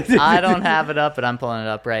up. I don't have it up, but I'm pulling it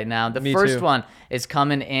up right now. The Me first too. one is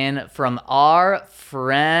coming in from our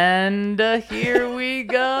friend. Here we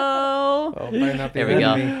go. Here we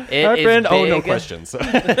go. It Our is friend. Oh, no big. questions.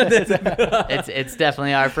 It's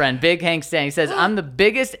definitely our friend, Big Hank Stan. He says, I'm the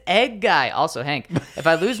biggest egg guy. Also, Hank, if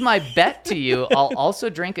I lose my bet to you, I'll also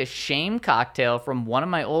drink a shame cocktail from one of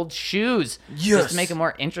my old shoes. Just to make it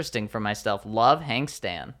more interesting for myself. Love, Hank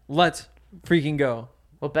Stan. Let's freaking go.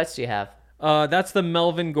 What bets do you have? That's the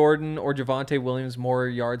Melvin Gordon or Javonte Williams more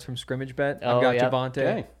yards from scrimmage bet. I've got yep. Javonte.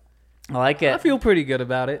 Okay. I like it. I feel pretty good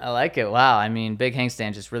about it. I like it. Wow. I mean, Big Hank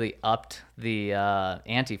Stan just really upped the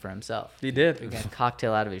ante for himself. He did. He got a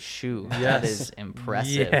cocktail out of his shoe. That is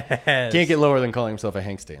impressive. Yes. Can't get lower than calling himself a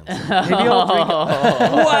Hank Stan. So. Maybe I'll drink it.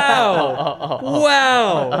 Wow.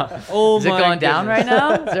 Wow. Oh Is it my going down goodness. right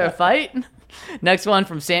now? Is there a fight? Next one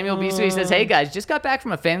from Samuel Bisou. He says, hey guys, just got back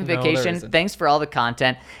from a family No, there vacation. isn't. Thanks for all the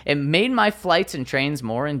content. It made my flights and trains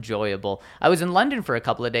more enjoyable. I was in London for a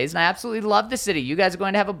couple of days and I absolutely love the city. You guys are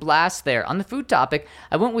going to have a blast there. On the food topic,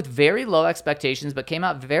 I went with very low expectations but came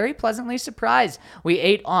out very pleasantly surprised. We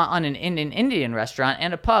ate on an Indian restaurant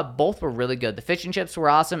and a pub. Both were really good. The fish and chips were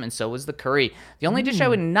awesome and so was the curry. The only dish I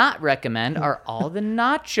would not recommend are all the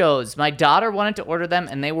nachos. My daughter wanted to order them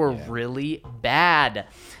and they were really bad.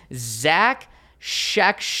 Zach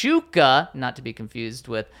Shakshuka, not to be confused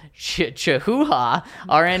with Chihuahua,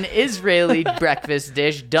 are an Israeli breakfast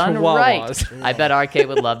dish done Chihuahuas. right. I bet RK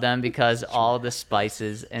would love them because all the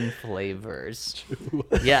spices and flavors.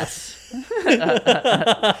 Yes.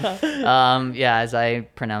 Yeah, as I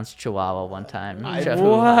pronounced Chihuahua one time.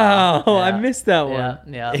 Wow. Yeah. I missed that one.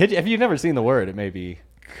 Yeah. If you've never seen the word, it may be.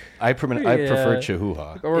 I prefer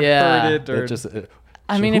Chihuahua. Or Yeah. heard it. Or It just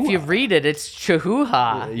I mean, if you read it, it's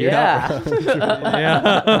Chihuahua. You're Yeah.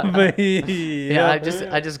 Yeah. Yeah,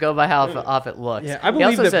 I just go by how off it looks. Yeah, I He believe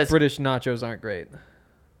also that says, British nachos aren't great.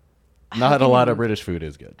 Not a lot of British food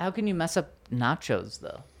is good. how can you mess up nachos,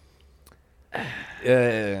 though?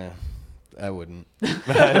 I wouldn't.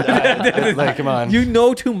 Like, come on. You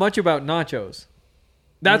know too much about nachos.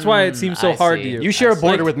 That's why it seems so I hard see. to you. You share a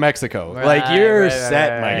border Like- with Mexico. Right, like, you're right, set,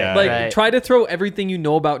 right, my right, guy. Like, Right. try to throw everything you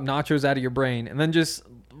know about nachos out of your brain, and then just,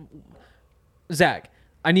 Zach,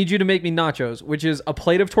 I need you to make me nachos, which is a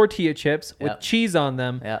plate of tortilla chips with Yep. cheese on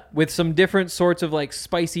them, Yep. with some different sorts of like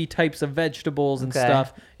spicy types of vegetables and Okay.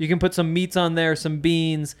 stuff. You can put some meats on there, some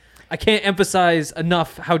beans. I can't emphasize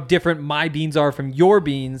enough how different my beans are from your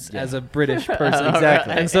beans as a British person.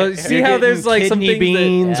 Exactly. And so see You're how getting there's like some kidney things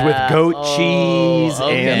beans Yeah. with goat Oh, cheese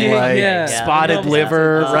okay. and like Yeah. spotted Yeah.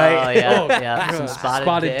 liver, Oh, right? yeah. Some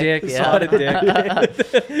spotted dick. Yeah. Spotted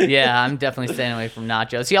dick. Yeah, I'm definitely staying away from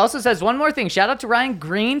nachos. He also says one more thing. Shout out to Ryan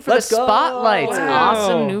Green for Let's the go. spotlights. Wow.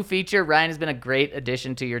 Awesome new feature. Ryan has been a great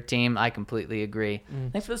addition to your team. I completely agree.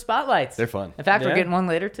 Thanks for the spotlights. They're fun. In fact, we're Yeah. getting one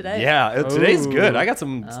later today. Yeah, today's Ooh. good. I got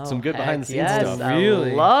some good Heck behind the scenes yes, stuff. I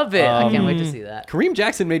Really? love it. I can't wait to see that. Kareem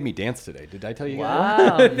Jackson made me dance today. Did I tell you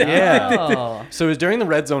guys? Wow. Yeah. no. So it was during the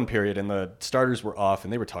red zone period, and the starters were off,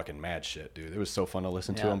 and they were talking mad shit, dude. It was so fun to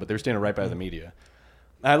listen to Yeah. them, but they were standing right by the media.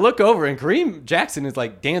 I look over, and Kareem Jackson is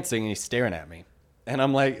like dancing, and he's staring at me. And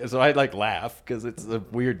I'm like, so I like laugh because it's a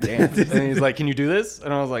weird dance. And he's like, "Can you do this?"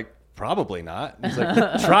 And I was like, "Probably not." And he's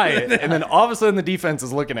like, "Try it." And then all of a sudden, the defense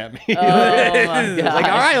is looking at me. Oh my It's like,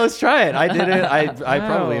 all right, let's try it. I did it. I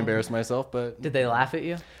probably Wow. embarrassed myself, but Did they laugh at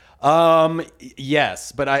you?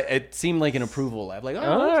 yes, but it seemed like an approval laugh, like,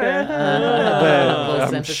 oh, Okay. okay. Little But I'm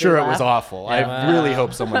sympathy sure it laugh? was awful. I really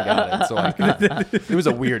hope someone got it. So it was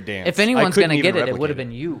a weird dance. If anyone's going gonna to get it, it would have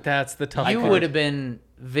been you. That's the tough You part. would have been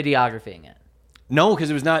videographing it. No, because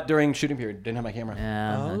it was not during shooting period. Didn't have my camera.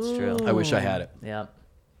 Yeah, that's true. I wish I had it, Yeah.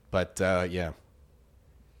 but yeah.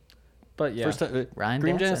 But yeah. First time, Ryan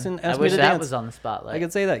Kareem dancing. Jackson I asked me wish to that dance. was on the spotlight. I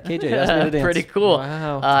could say that. KJ asked me to dance. Pretty cool.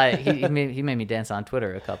 Wow. He made me dance on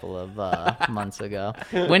Twitter a couple of months ago.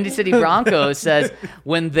 Windy City Broncos says,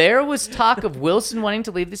 when there was talk of Wilson wanting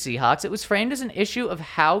to leave the Seahawks, it was framed as an issue of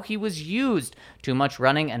how he was used. Too much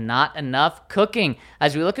running and not enough cooking.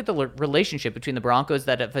 As we look at the relationship between the Broncos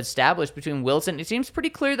that have established between Wilson, it seems pretty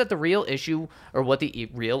clear that the real issue, or what the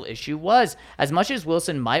real issue was. As much as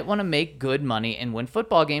Wilson might want to make good money and win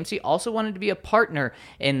football games, he also wanted to be a partner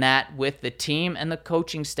in that with the team and the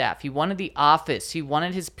coaching staff. He wanted the office. He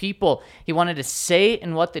wanted his people. He wanted to say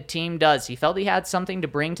in what the team does. He felt he had something to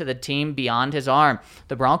bring to the team beyond his arm.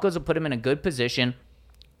 The Broncos will put him in a good position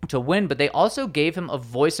to win, but they also gave him a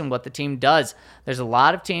voice in what the team does. There's a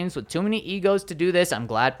lot of teams with too many egos to do this. I'm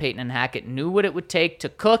glad Peyton and Hackett knew what it would take to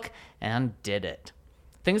cook and did it.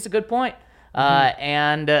 I think it's a good point.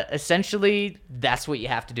 And essentially, that's what you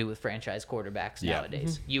have to do with franchise quarterbacks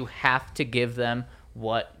nowadays. You have to give them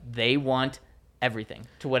what they want, everything.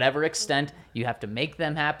 To whatever extent, you have to make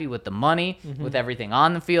them happy with the money, with everything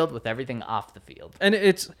on the field, with everything off the field. And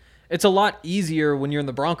it's a lot easier when you're in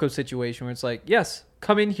the Broncos situation where it's like, yes,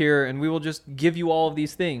 come in here and we will just give you all of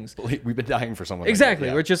these things. We've been dying for someone. Exactly.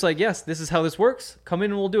 Like that, We're just like, yes, this is how this works. Come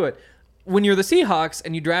in and we'll do it. When you're the Seahawks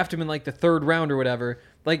and you draft him in like the third round or whatever,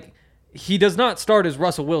 like he does not start as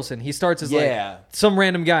Russell Wilson. He starts as Yeah. like some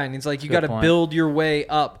random guy, and it's like you got to point. build your way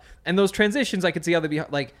up. And those transitions, I could see how they'd be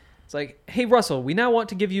like. It's like, hey Russell, we now want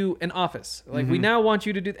to give you an office. Like we now want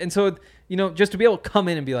you to do, and so just to be able to come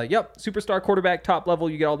in and be like, yep, superstar quarterback, top level,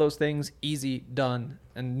 you get all those things, easy, done,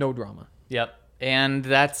 and no drama. Yep. And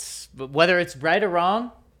that's whether it's right or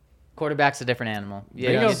wrong, quarterback's a different animal.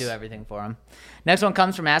 Yeah, There you you can go. do everything for him. Next one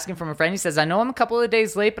comes from asking from a friend. He says, I know I'm a couple of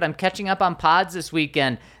days late, but I'm catching up on pods this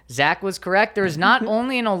weekend. Zach was correct. There is not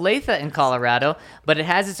only an Olathe in Colorado, but it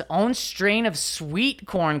has its own strain of sweet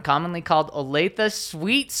corn, commonly called Olathe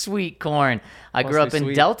sweet corn. I Must grew be up in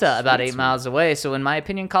sweet. Delta, about 8 miles away. So in my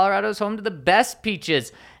opinion, Colorado is home to the best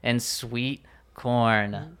peaches and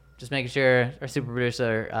corn. Just making sure our super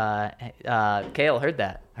producer, Kale, heard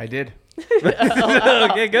that. I did.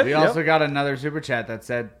 Okay, good. We also got another super chat that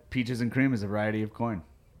said peaches and cream is a variety of corn.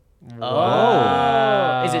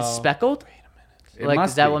 Oh. Is it speckled? It Like,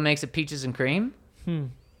 must is that be. what makes it peaches and cream?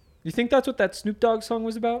 You think that's what that Snoop Dogg song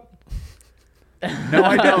was about? No,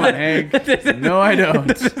 I don't, Hank. No, I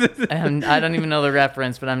don't. And I don't even know the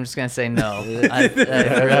reference, but I'm just gonna say no. I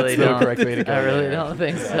really the don't. correct way to go. I really don't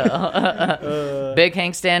think so. Big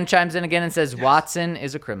Hank Stan chimes in again and says Watson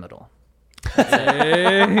is a criminal.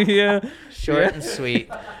 Yeah. Short and sweet.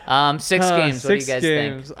 6 games. What do you guys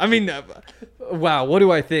think? I mean, wow, what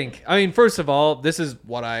do I think? I mean, first of all, this is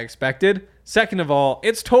what I expected. Second of all,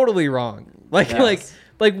 it's totally wrong. Like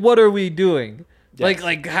what are we doing? Yes.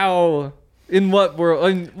 Like how in what world?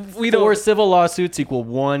 I mean, we don't. 4 civil lawsuits equal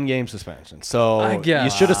 1 game suspension. So you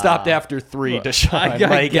should have stopped after 3, Deshaun.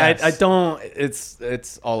 I don't.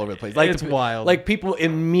 It's all over the place. Like it's wild. Like people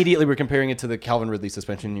immediately were comparing it to the Calvin Ridley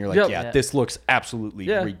suspension. And you're like, this looks absolutely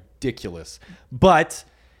ridiculous. But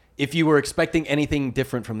if you were expecting anything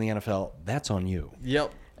different from the NFL, that's on you.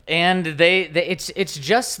 Yep. And it's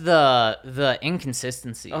just the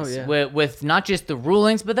inconsistencies with not just the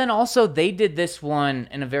rulings, but then also they did this one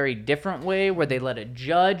in a very different way where they let a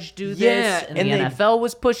judge do this, and the NFL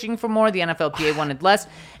was pushing for more. The NFLPA wanted less.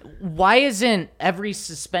 Why isn't every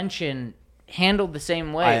suspension handled the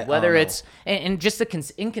same way? Whether it's and just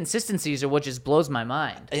the inconsistencies are what just blows my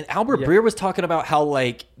mind. And Albert Breer was talking about how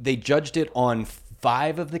like they judged it on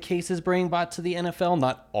 5 of the cases being brought to the NFL,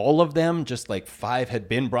 not all of them, just like 5 had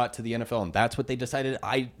been brought to the NFL, and that's what they decided.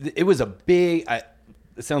 It was a big. It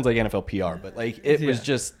sounds like NFL PR, but like it was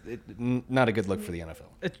just not a good look for the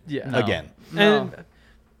NFL. Again, and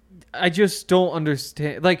I just don't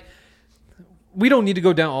understand. Like, we don't need to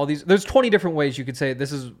go down all these. There's 20 different ways you could say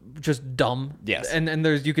this is just dumb. Yes, and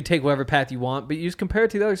there's you could take whatever path you want, but you just compare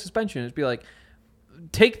it to the other suspension. It'd be like,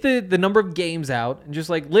 take the number of games out and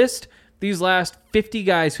just like list these last 50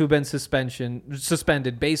 guys who've been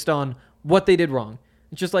suspended based on what they did wrong.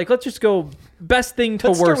 It's just like, let's just go best thing to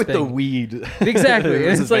let's worst start with thing. the weed. Exactly.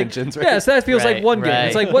 It's like, right? yeah, so that feels like one game. Right.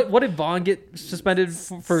 It's like, what did Vaughn get suspended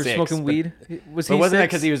for 6, smoking weed? Was he wasn't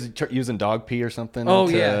that 6? because he was using dog pee or something? Oh,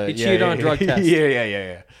 yeah. He cheated on a drug test.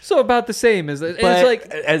 Yeah. So about the same. It's like,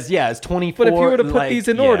 as 24. but if you were to put these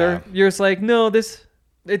in order, you're just like, no,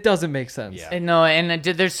 it doesned make sense. Yeah. And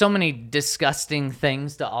there's so many disgusting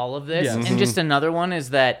things to all of this. Yeah. And just another one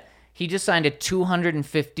is that he just signed a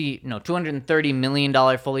 $230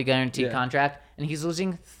 million fully guaranteed contract, and he's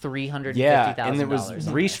losing $350,000. Yeah, and it was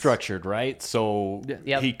restructured, right? So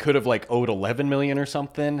he could have like owed $11 million or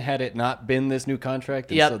something had it not been this new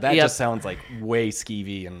contract. And so that just sounds like way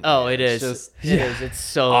skeevy. And it is. It's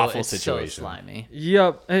so awful So situation. slimy.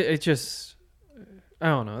 Yep. It just, I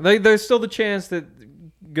don't know. There's still the chance that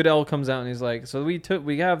Goodell comes out and he's like, so we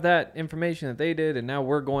have that information that they did, and now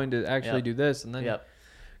we're going to actually do this, and then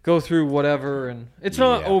go through whatever. And it's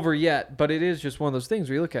not over yet, but it is just one of those things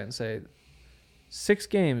where you look at it and say, 6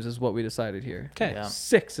 games is what we decided here. Okay. Yeah.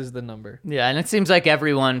 6 is the number. Yeah, and it seems like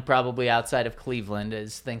everyone probably outside of Cleveland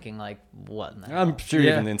is thinking like, what in the hell? I'm sure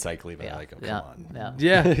even inside Cleveland, like, come on.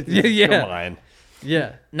 Yeah. Come on.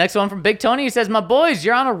 Yeah. Next one from Big Tony, who says, my boys,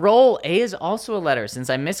 you're on a roll. A is also a letter. Since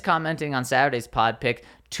I missed commenting on Saturday's pod, pick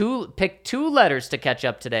 2 letters to catch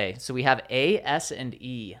up today. So we have A, S, and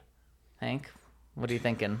E. Hank, what are you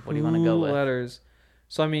thinking? What do you want to go with? 2 letters.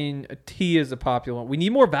 So, I mean, a T is a popular one. We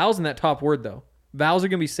need more vowels in that top word, though. Vowels are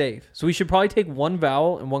going to be safe. So we should probably take 1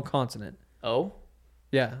 vowel and 1 consonant. O?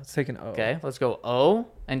 Yeah, let's take an O. Okay, let's go O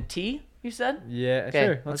and T, you said? Yeah, okay,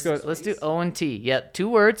 sure. Let's go. Let's do O and T. Yeah, 2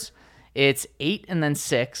 words. It's 8 and then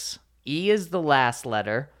 6. E is the last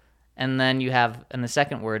letter. And then you have, in the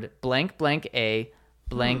second word, blank, blank, A,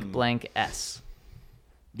 blank, blank, S.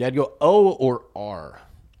 Yeah, I'd go O or R.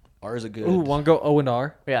 R is a good. Ooh, want to go O and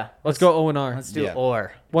R? Yeah. Let's go O and R. Let's do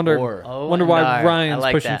OR. Wonder O why and R. Ryan's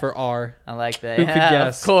like pushing that. for R. I like that. Who could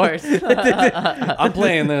guess? Of course. I'm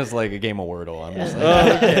playing this like a game of Wordle. I'm just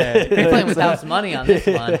like, We're playing with house money on this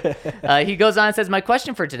one. He goes on and says, my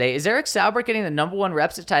question for today, is Eric Saubert getting the number 1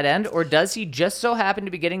 reps at tight end, or does he just so happen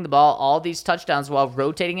to be getting the ball all these touchdowns while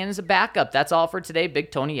rotating in as a backup? That's all for today.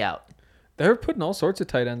 Big Tony out. They're putting all sorts of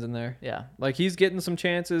tight ends in there. Yeah. Like, he's getting some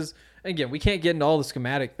chances. Again, we can't get into all the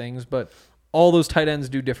schematic things, but all those tight ends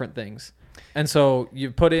do different things. And so you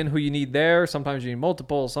put in who you need there. Sometimes you need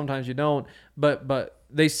multiple. Sometimes you don't. But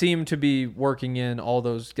they seem to be working in all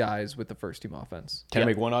those guys with the first team offense. Can I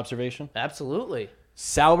make one observation? Absolutely.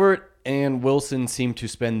 Saubert and Wilson seem to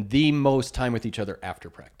spend the most time with each other after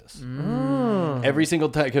practice. Every single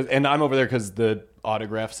time. And I'm over there because the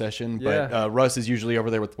autograph session. But Russ is usually over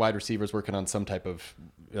there with wide receivers working on some type of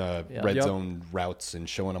red zone routes and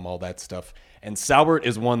showing them all that stuff. And Saubert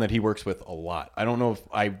is one that he works with a lot. I don't know if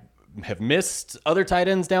I have missed other tight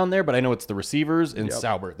ends down there, but I know it's the receivers and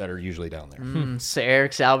Saubert that are usually down there. So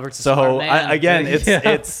Eric Saubert's a So smart man. again,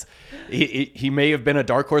 it's He may have been a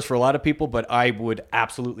dark horse for a lot of people, but I would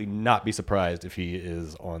absolutely not be surprised if he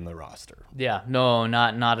is on the roster. Yeah, no,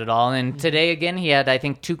 not at all. And today, again, he had, I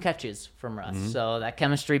think, 2 catches from Russ. So that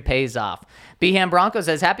chemistry pays off. Behan Bronco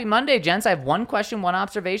says, happy Monday, gents. I have one question, one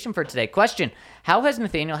observation for today. Question, how has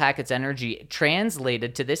Nathaniel Hackett's energy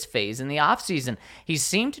translated to this phase in the offseason? He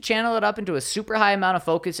seemed to channel it up into a super high amount of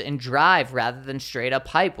focus and drive rather than straight up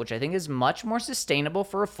hype, which I think is much more sustainable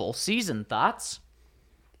for a full season. Thoughts?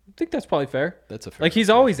 I think that's probably fair. That's a fair Like, he's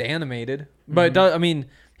always animated, but I mean,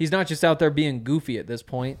 he's not just out there being goofy at this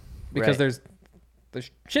point because Right.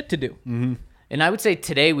 there's shit to do. And I would say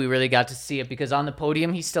today we really got to see it because on the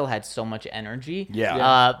podium he still had so much energy.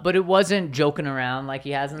 Yeah. But it wasn't joking around like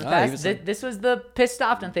he has in the past. he was like- This was the pissed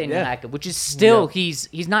off Nathaniel Yeah. Hackett, which is still he's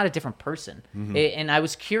not a different person. And I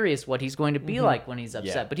was curious what he's going to be like when he's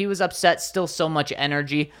upset. Yeah. But he was upset, still so much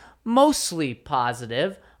energy, mostly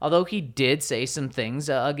positive. Although he did say some things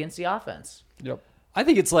against the offense. Yep. I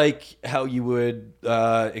think it's like how you would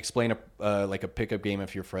explain a pickup game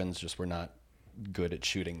if your friends just were not good at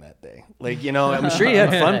shooting that day. Like, you know, I'm sure you had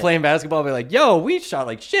fun playing basketball. Be like, yo, we shot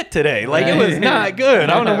like shit today. Like, it was not good.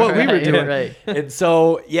 I don't know what we were doing. Right. And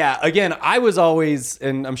so, yeah, again, I was always,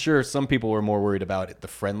 and I'm sure some people were more worried about it, the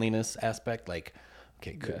friendliness aspect. Like,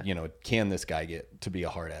 okay, can this guy get to be a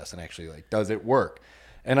hard ass and actually, like, does it work?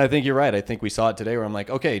 And I think you're right. I think we saw it today where I'm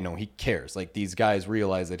like, okay, no, he cares. Like, these guys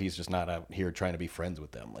realize that he's just not out here trying to be friends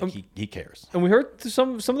with them. Like, he cares. And we heard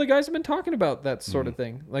some of the guys have been talking about that sort of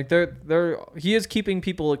thing. Like he is keeping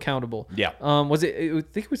people accountable. Yeah. I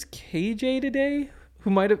think it was KJ today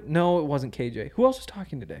who might have. No, it wasn't KJ. Who else was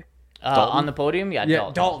talking today? On the podium,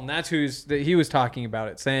 yeah, Dalton. That's he was talking about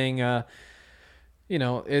it, saying,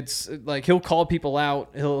 it's like he'll call people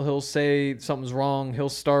out. He'll say something's wrong. He'll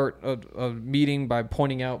start a meeting by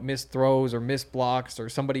pointing out missed throws or missed blocks or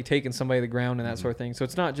somebody taking somebody to the ground and that sort of thing. So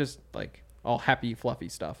it's not just like all happy, fluffy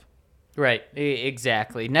stuff. Right,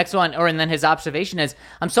 exactly. Next one, and then his observation is,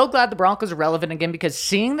 I'm so glad the Broncos are relevant again because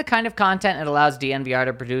seeing the kind of content it allows DNVR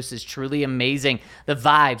to produce is truly amazing. The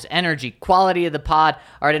vibes, energy, quality of the pod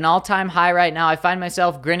are at an all-time high right now. I find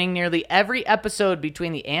myself grinning nearly every episode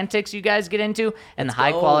between the antics you guys get into and the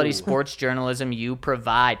high-quality sports journalism you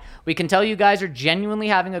provide. We can tell you guys are genuinely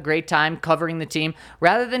having a great time covering the team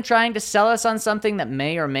rather than trying to sell us on something that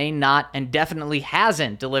may or may not and definitely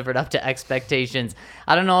hasn't delivered up to expectations.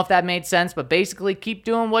 I don't know if that made sense, but basically keep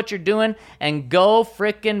doing what you're doing and go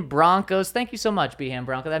frickin' Broncos. Thank you so much, Behan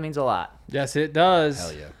Bronco. That means a lot. Yes, it does.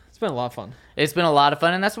 Hell yeah. It's been a lot of fun. It's been a lot of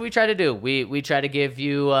fun, and that's what we try to do. We try to give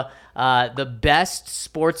you the best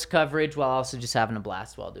sports coverage while also just having a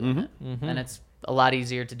blast while doing it. And it's a lot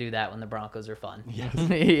easier to do that when the Broncos are fun. Yes.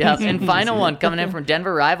 Yep. And final one coming in from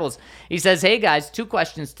Denver Rivals. He says, hey guys, 2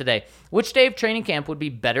 questions today. Which day of training camp would be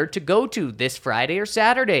better to go to, this Friday or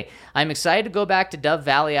Saturday? I'm excited to go back to Dove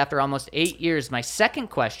Valley after almost 8 years. My second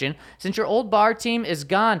question, since your old bar team is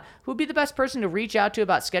gone, who would be the best person to reach out to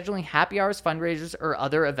about scheduling happy hours, fundraisers, or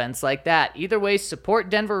other events like that? Either way, support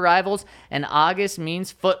Denver Rivals, and August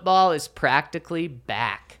means football is practically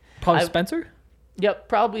back. Probably Spencer? Yep,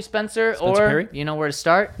 probably Spencer or Perry? you know where to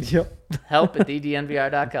start? Yep. Help at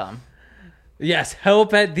ddnvr.com. Yes,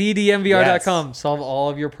 help at ddnvr.com. Solve all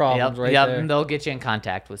of your problems right there. And they'll get you in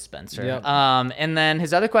contact with Spencer. Yep. And then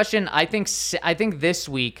his other question, I think this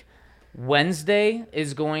week, Wednesday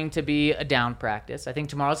is going to be a down practice. I think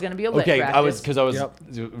tomorrow's going to be a lit practice.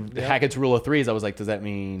 Hackett's rule of threes. I was like, does that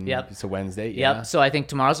mean it's a Wednesday? Yeah. Yep. So I think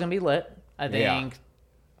tomorrow's going to be lit. I think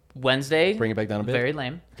Wednesday, bring it back down a bit. Very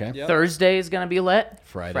lame. Okay. Yep. Thursday is going to be lit.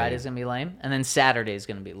 Friday's going to be lame. And then Saturday is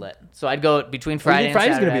going to be lit. So I'd go between Friday and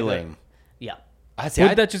Friday's Saturday. going to be lame. Yeah.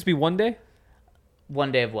 Would that just be one day?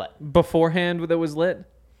 One day of what? Beforehand that was lit?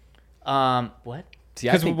 What?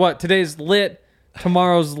 Because today's lit,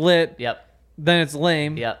 tomorrow's lit, Yep. then it's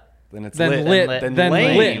lame. Yep. Then it's Then lit. lit. Then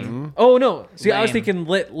lame. lit. Oh, no. See, I was Lame. thinking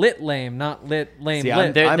lit, lame, not lit, lame, See,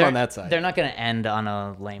 lit. I'm on that side. They're not going to end on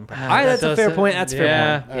a lame practice. All right, that's a does fair it. point. That's a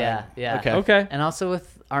fair point. Yeah. Okay. Okay. And also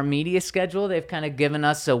with our media schedule, they've kind of given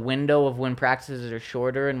us a window of when practices are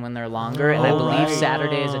shorter and when they're longer. And I believe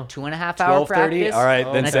Saturday is a 2.5-hour 12:30? practice. All right,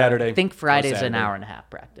 then And Saturday. I think Friday's an Saturday. hour-and-a-half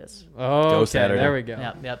practice. Oh, okay. Saturday. There we go.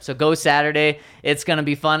 Yep. So go Saturday. It's going to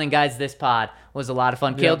be fun. And guys, this pod was a lot of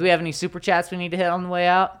fun. Caleb, do we have any super chats we need to hit on the way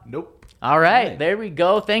out? Nope. All right, there we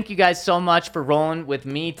go. Thank you guys so much for rolling with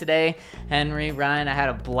me today. Henry, Ryan, I had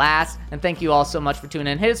a blast. And thank you all so much for tuning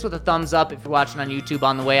in. Hit us with a thumbs up if you're watching on YouTube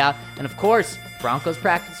on the way out. And of course, Broncos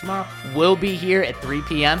practice tomorrow will be here at 3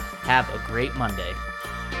 p.m. Have a great Monday.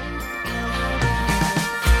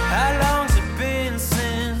 How long's it been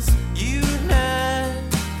since you and I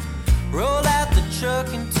rolled out the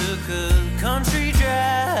truck and took a country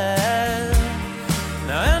drive?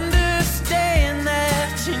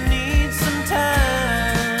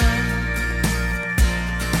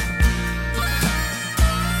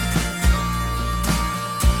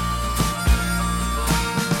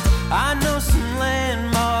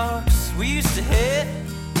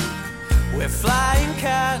 flying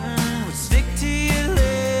cotton.